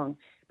one song,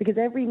 because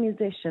every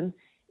musician,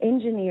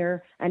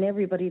 engineer and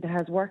everybody that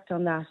has worked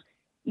on that,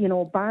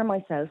 bar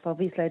myself,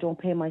 obviously I don't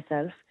pay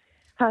myself,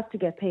 has to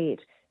get paid.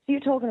 So you're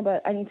talking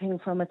about anything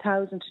from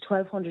 €1,000 to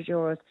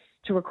 €1,200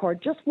 to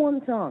record just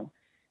one song.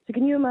 So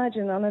can you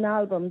imagine on an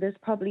album, there's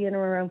probably in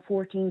or around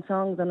 14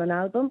 songs on an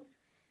album,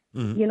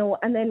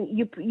 and then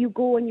you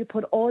go and you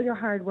put all your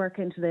hard work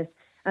into this,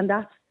 and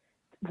that's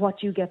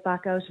what you get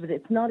back out of it.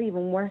 It's not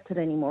even worth it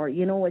anymore.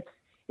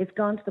 It's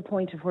gone to the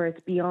point of where it's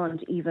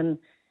beyond even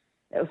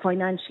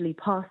financially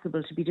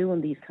possible to be doing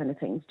these kind of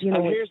things. Do you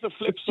know? And here's the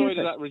flip side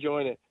of that,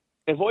 Regina.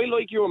 If I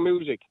like your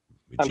music,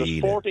 and there's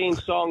 14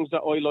 songs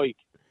that I like,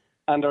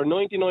 and they're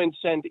 99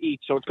 cents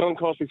each, so it's going to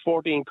cost me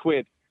 14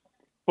 quid,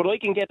 but I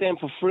can get them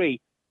for free,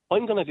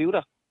 I'm going to do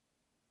that.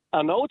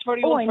 I know it's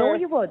very unfair. I know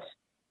you would.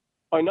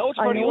 I know it's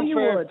very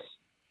unfair,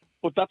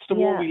 but that's the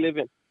world we live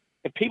in.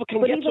 If people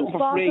can get something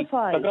for free,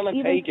 they're going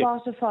to take it.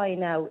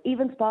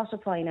 Even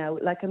Spotify now,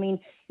 like, I mean,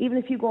 even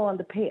if you go on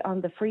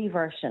the free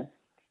version,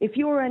 if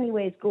you're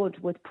anyways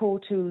good with Pro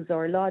Tools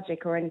or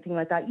Logic or anything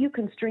like that, you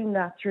can stream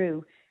that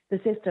through the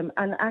system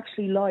and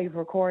actually live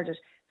record it.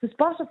 So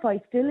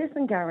Spotify still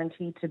isn't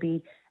guaranteed to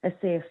be a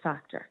safe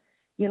factor.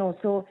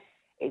 So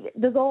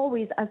there's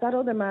always, as that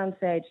other man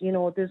said,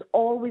 there's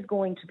always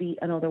going to be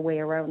another way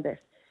around this.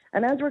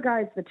 And as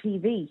regards the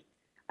TV,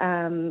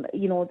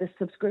 the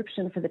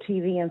subscription for the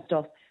TV and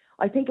stuff,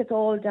 I think it's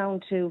all down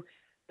to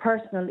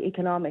personal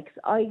economics.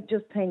 I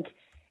just think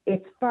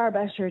it's far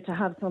better to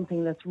have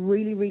something that's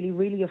really, really,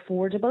 really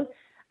affordable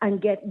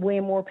and get way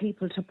more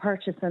people to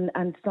purchase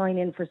and sign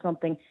in for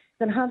something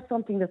than have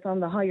something that's on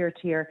the higher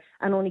tier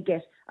and only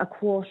get a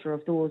quarter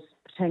of those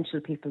potential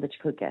people that you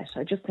could get.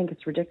 I just think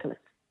it's ridiculous.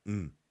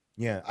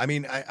 Yeah, I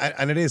mean,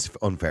 and it is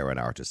unfair on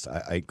artists.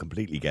 I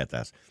completely get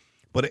that.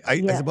 But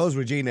I suppose,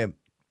 Regina,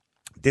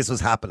 this was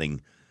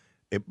happening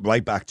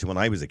right back to when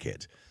I was a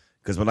kid.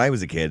 Because when I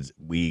was a kid,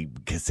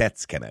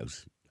 cassettes came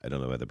out. I don't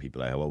know whether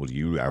people, how old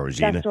you are,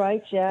 Regina. That's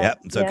right, yeah. Yeah,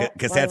 so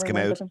cassettes came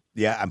out.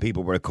 Yeah, and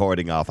people were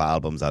recording off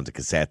albums onto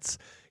cassettes,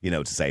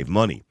 to save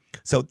money.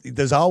 So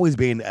there's always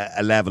been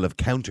a level of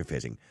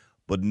counterfeiting,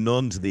 but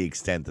none to the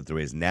extent that there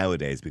is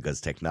nowadays,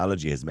 because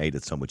technology has made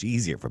it so much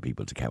easier for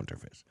people to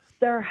counterfeit.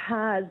 There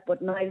has,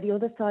 but now the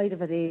other side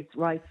of it is,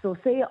 right, so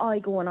say I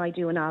go and I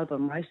do an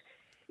album, right,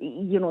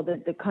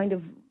 the kind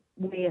of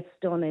way it's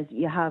done is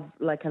you have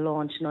like a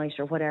launch night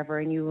or whatever,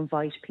 and you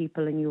invite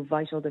people and you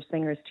invite other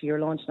singers to your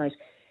launch night.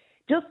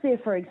 Just say,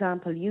 for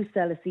example, you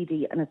sell a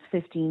CD and it's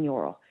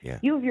 €15. Yeah.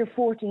 You have your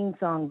 14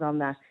 songs on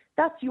that.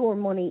 That's your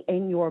money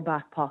in your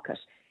back pocket.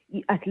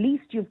 At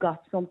least you've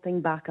got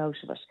something back out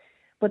of it.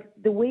 But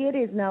the way it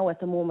is now at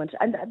the moment,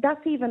 and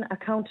that's even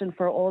accounting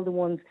for all the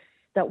ones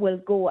that will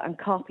go and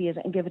copy it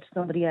and give it to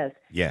somebody else.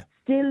 Yeah.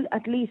 Still,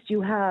 at least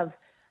you have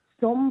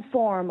some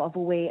form of a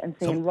way and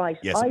saying, I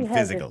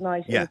held this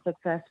night, it was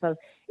successful.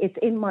 It's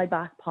in my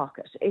back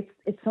pocket.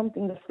 It's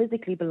something that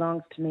physically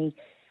belongs to me.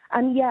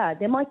 And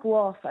they might go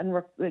off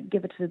and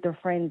give it to their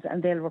friends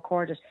and they'll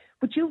record it.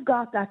 But you've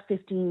got that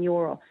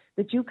 €15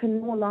 that you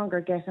can no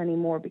longer get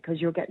anymore because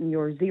you're getting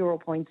your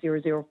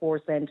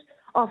 0.004 cent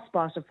off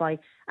Spotify.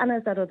 And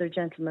as that other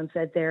gentleman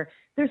said there's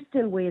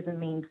still ways and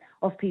means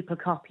of people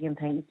copying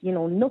things.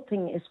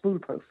 Nothing is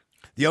foolproof.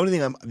 The only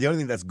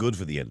thing that's good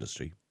for the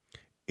industry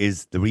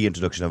is the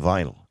reintroduction of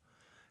vinyl.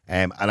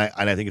 And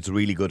I think it's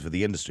really good for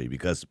the industry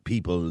because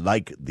people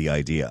like the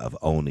idea of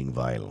owning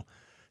vinyl.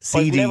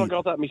 CD, I've never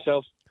got that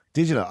myself.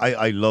 Did you know?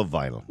 I love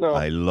vinyl. No,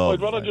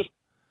 I'd rather just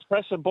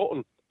press a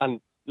button and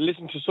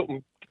listen to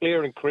something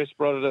clear and crisp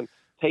rather than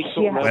take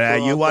something else.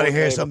 When you want to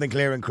hear something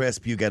clear and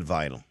crisp, you get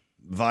vinyl.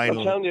 Vinyl,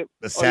 I'm telling you,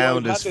 the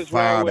sound is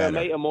far better.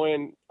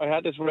 I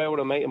had this row with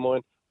a mate of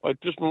mine. I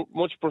just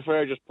much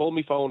prefer just pull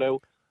my phone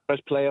out, press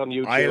play on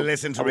YouTube. I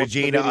listen to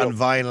Regina on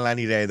vinyl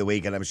any day of the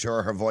week, and I'm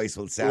sure her voice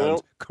will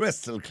sound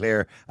crystal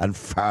clear and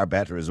far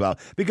better as well.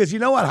 Because you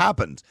know what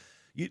happened?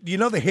 You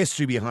know the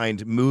history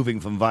behind moving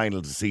from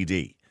vinyl to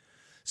CD.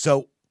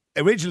 So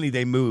originally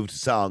they moved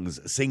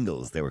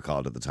singles, they were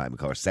called at the time, of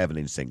course,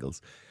 7-inch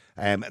singles.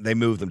 They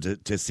moved them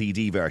to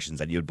CD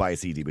versions, and you'd buy a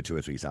CD with 2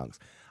 or 3 songs.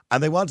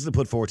 And they wanted to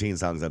put 14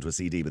 songs onto a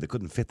CD, but they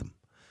couldn't fit them.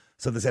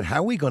 So they said, how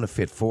are we going to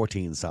fit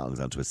 14 songs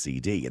onto a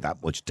CD,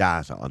 that much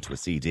data onto a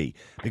CD?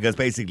 Because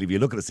basically, if you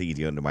look at a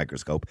CD under a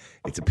microscope,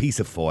 it's a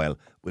piece of foil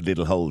with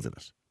little holes in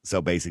it.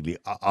 So basically,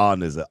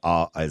 on is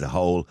a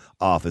hole,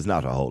 off is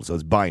not a hole. So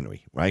it's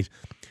binary, right?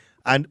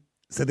 And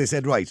so they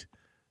said, right,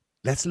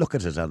 let's look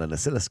at it on an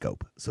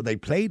oscilloscope. So they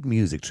played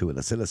music through an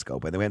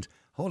oscilloscope, and they went,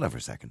 hold on for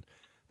a second.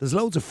 There's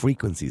loads of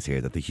frequencies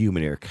here that the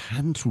human ear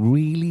can't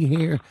really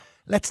hear.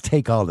 Let's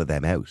take all of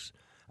them out.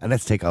 And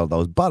let's take all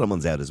those bottom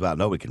ones out as well.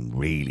 Nobody can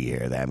really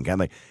hear them, can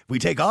they? If we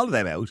take all of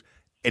them out,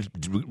 it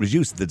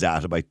reduces the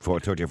data by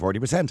 30 or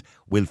 40%.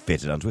 We'll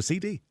fit it onto a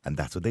CD. And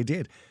that's what they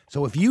did.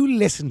 So if you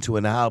listen to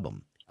an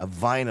album, a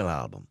vinyl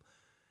album,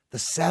 the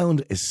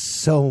sound is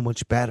so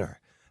much better.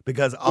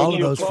 Because all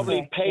of those... You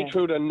probably pay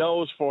through the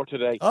nose for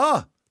today.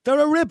 Oh, they're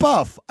a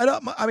rip-off.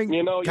 I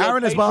mean,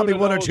 Karen has bought me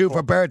 1 or 2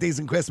 for birthdays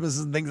and Christmases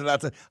and things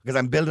like that, because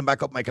I'm building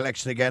back up my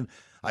collection again.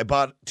 I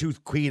bought 2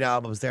 Queen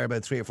albums there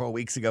about 3 or 4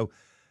 weeks ago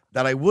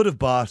that I would have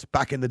bought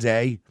back in the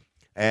day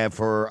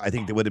for, I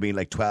think they would have been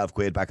like 12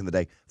 quid back in the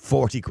day,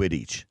 40 quid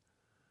each.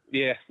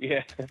 Yeah.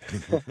 I'm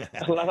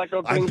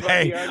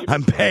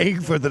paying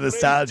for the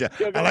nostalgia.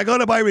 And I'm going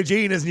to buy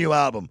Regina's new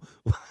album.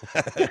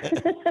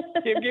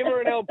 Give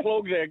her an L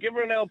plug there.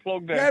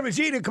 Yeah,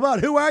 Regina, come on.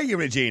 Who are you,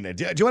 Regina?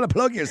 Do you want to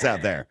plug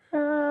yourself there?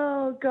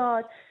 Oh,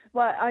 God.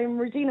 Well, I'm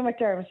Regina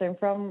McDermott. I'm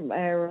from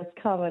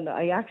Roscommon.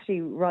 I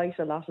actually write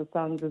a lot of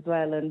songs as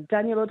well. And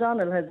Daniel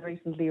O'Donnell has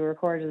recently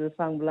recorded a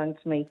song Belong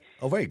to Me.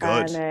 Oh, very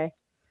good. And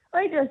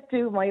I just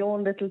do my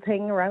own little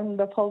thing around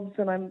the pubs,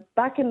 and I'm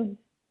back in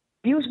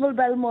beautiful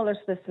Belmullet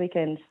this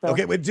weekend. So.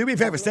 Okay, well, do me a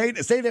favour. Stay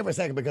there for a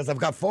second, because I've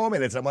got 4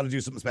 minutes. I want to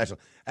do something special.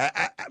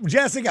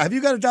 Jessica, have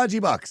you got a dodgy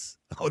box?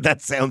 Oh,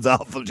 that sounds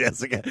awful,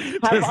 Jessica.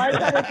 Have I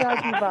got a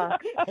dodgy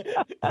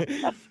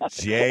box?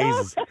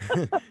 Jesus.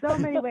 So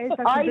many ways.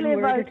 I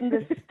live out in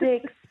the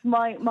sticks.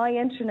 My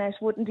internet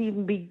wouldn't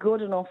even be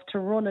good enough to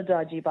run a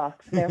dodgy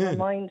box. Never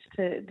mind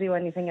to do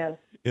anything else.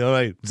 All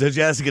right. So,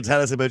 Jessica,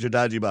 tell us about your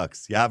dodgy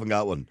box. You haven't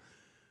got one.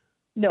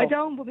 No. I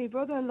don't, but my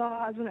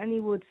brother-in-law has one, and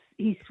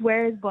he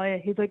swears by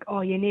it. He's like,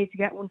 oh, you need to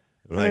get one.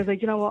 Right. And I was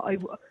like, you know what,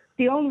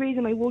 the only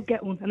reason I would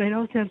get one, and I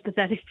know it sounds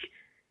pathetic,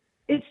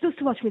 it's just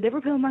to watch my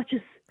Liverpool matches.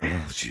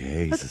 Oh,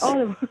 Jesus. That's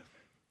all of it.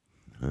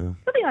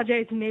 But they are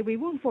Jason, maybe. We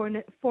won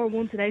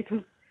 4-1 today,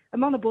 so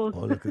I'm on a buzz.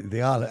 Oh, look,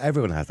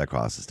 everyone has their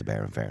crosses to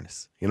bear, in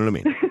fairness. You know what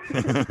I mean?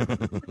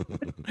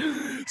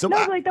 So,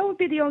 no, that would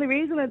be the only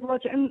reason I'd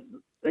watch it. And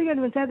like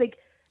anyone said, like,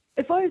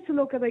 if I was to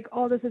look at like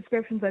all the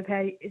subscriptions I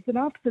pay, it's an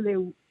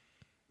absolute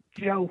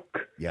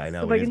joke. Yeah, I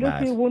know. If I can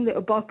just do one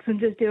little box and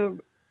just do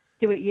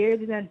it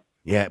yearly, then.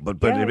 Yeah, but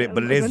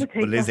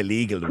it is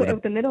illegal. Cut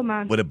out the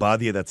middleman. Would it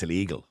bother you that's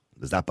illegal?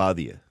 Does that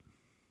bother you?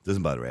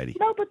 Doesn't bother Eddie.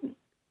 No,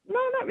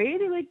 not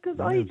really. Like,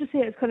 because I just say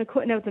it's kind of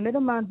cutting out the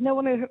middleman. Now,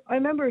 when I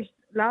remember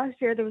last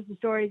year there was a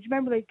story. Do you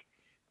remember, like,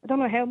 I don't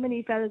know how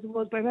many fellas it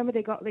was, but I remember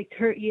they got like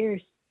 30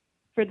 years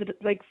for the,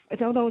 like, I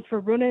don't know, it's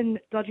for running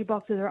dodgy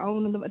boxes or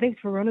owning them. I think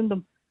it's for running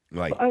them.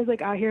 Right. But I was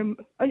like,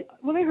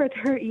 when I heard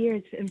 30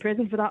 years in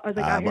prison for that, I was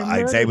like,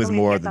 I'd say it was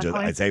more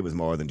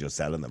than just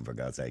selling them, for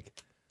God's sake.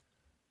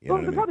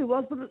 Well, it probably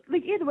was, but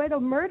like either way, though,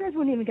 murders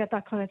wouldn't even get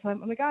that kind of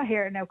time. I'm like,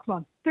 here now, come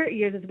on, 30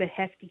 years is a bit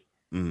hefty.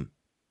 Mm.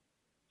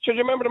 So do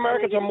you remember the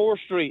markets on Moore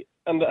Street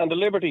and the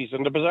Liberties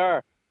and the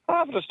Bazaar?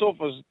 Half of the stuff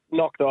was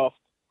knocked off.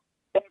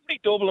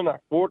 Every Dubliner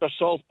worth of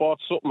salt bought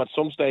something at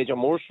some stage on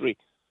Moore Street.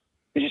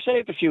 Did you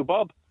saved a few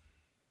bob?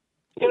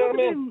 You know what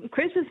I mean?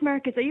 Christmas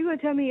markets. Are you going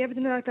to tell me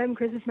everything like that in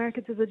Christmas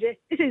markets is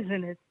legit? It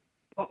isn't it?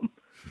 Well,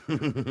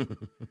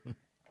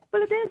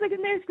 it is. Like,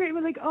 and they're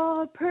screaming like,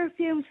 oh,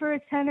 perfumes for a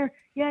tenner.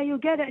 Yeah, you'll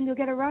get it, and you'll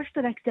get a rash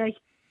the next day.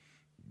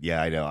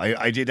 Yeah, I know.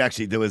 I did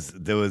actually. There was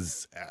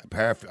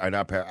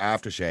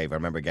aftershave. I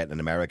remember getting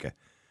in America,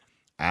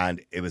 and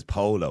it was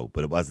Polo,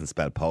 but it wasn't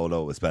spelled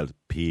Polo. It was spelled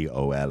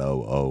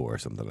Poloo or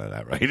something like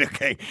that, right?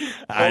 Okay,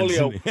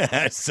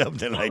 Polio.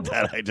 Something like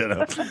that. I don't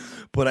know.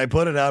 But I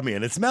put it on me,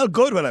 and it smelled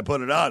good when I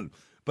put it on.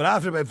 But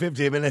after about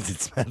 15 minutes,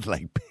 it smelled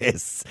like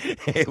piss.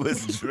 It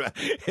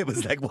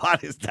was like,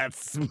 what is that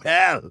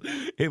smell?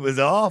 It was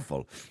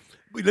awful.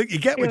 Look, you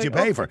get what you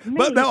pay for.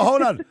 But no,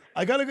 hold on.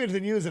 I got to go to the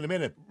news in a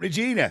minute.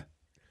 Regina.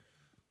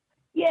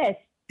 Yes.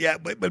 Yeah,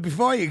 but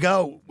before you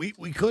go, we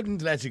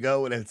couldn't let you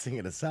go without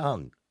singing a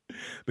song.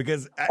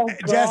 Because,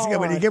 Jessica,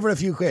 will you give her a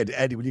few quid?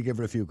 Eddie, will you give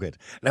her a few quid?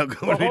 Now,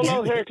 go on, hold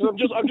on here,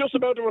 because I'm just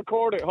about to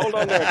record it. Hold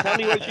on there. Tell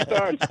me when she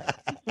starts.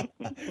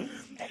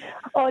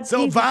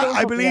 So,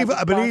 I believe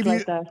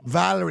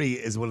Valerie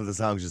is one of the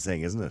songs you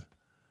sing, isn't it?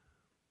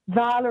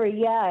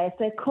 Valerie, yeah. It's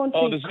a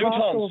country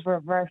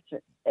crossover version.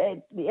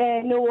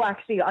 No,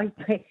 actually,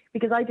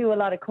 because I do a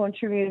lot of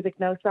country music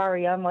now.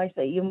 Sorry, you might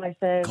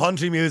say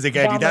country music,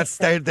 Eddie. That's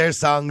their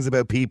songs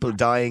about people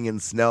dying in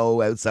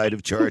snow outside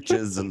of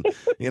churches, and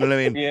you know what I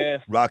mean. Yeah,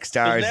 rock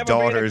stars'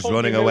 daughters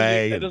running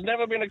away. There's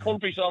never been a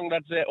country song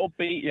that's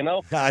upbeat, you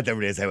know.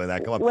 There is. How about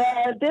that? Come on.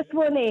 Well, this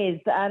one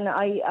is, and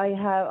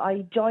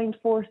I joined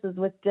forces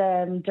with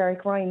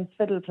Derek Ryan's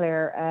fiddle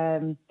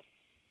player.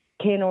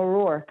 Ken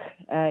O'Rourke,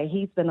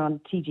 he's been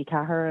on TG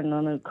Cahir and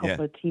on a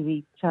couple of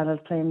TV channels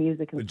playing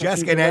music. And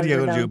Jessica and Eddie are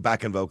going to do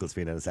backing vocals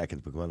for you in a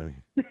second. But go on.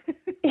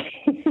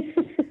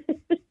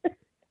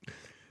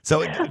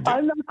 So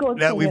I'm not going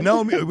now we've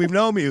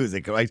no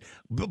music, right?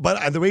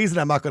 But the reason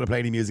I'm not going to play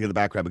any music in the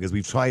background because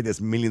we've tried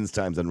this millions of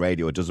times on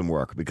radio, it doesn't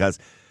work because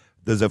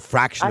there's a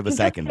fraction of a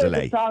second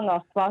delay. The song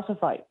off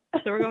Spotify.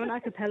 So we're going a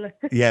cappella.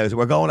 Yeah, so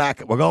we're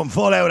going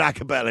full out a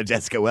cappella,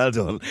 Jessica. Well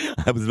done.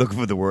 I was looking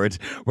for the word.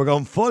 We're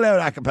going full out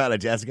a cappella,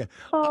 Jessica.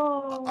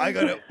 Oh,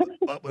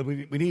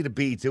 we need a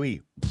beat, do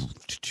we?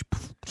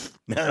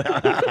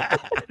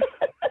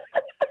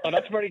 Oh,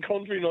 that's very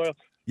country, Noel.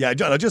 Yeah,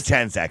 just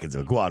 10 seconds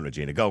of it. Go on,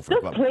 Regina. Go for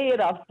it. Just play it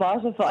off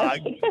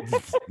Spotify.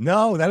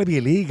 No, that'd be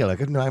illegal.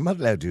 I'm not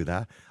allowed to do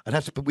that.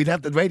 We'd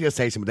have the radio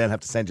station would then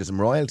have to send you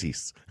some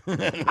royalties.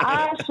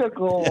 I should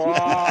go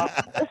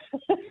off.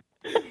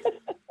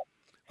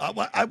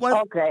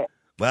 Okay.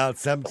 Well,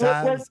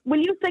 sometimes...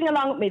 Will you sing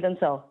along with me then,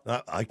 so?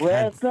 I can't.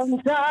 Well,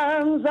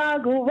 sometimes I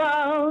go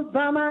out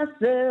by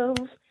myself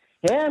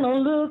and I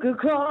look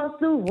across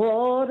the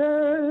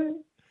water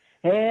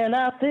and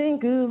I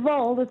think of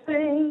all the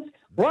things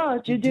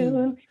what you're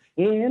doing.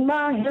 In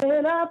my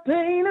head I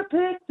paint a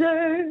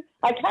picture.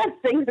 I can't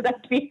sing to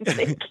that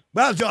music.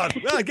 Well done.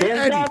 Well, get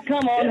Eddie. I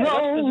come on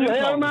home,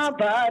 well, my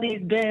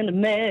body's been a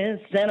mess,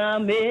 and I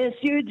miss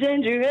your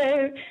ginger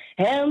hair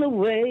and the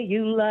way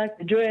you like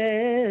to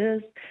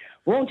dress.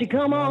 Won't you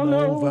come on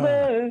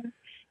over?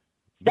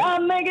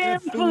 Stop making a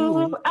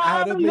fool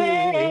out of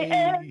me.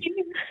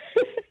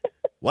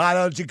 Why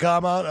don't you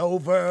come on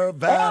over,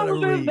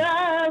 Valerie?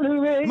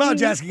 Come on,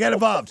 Jessica, get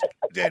involved.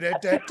 I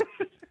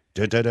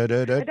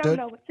don't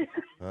know.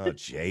 Oh,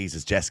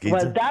 Jesus, Jessica.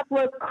 Well, that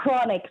was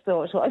chronic,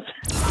 so it was.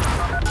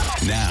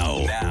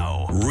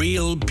 Now,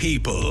 real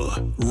people,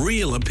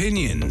 real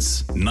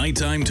opinions.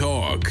 Nighttime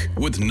Talk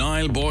with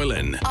Niall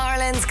Boylan.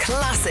 Ireland's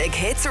classic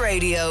hits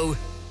radio.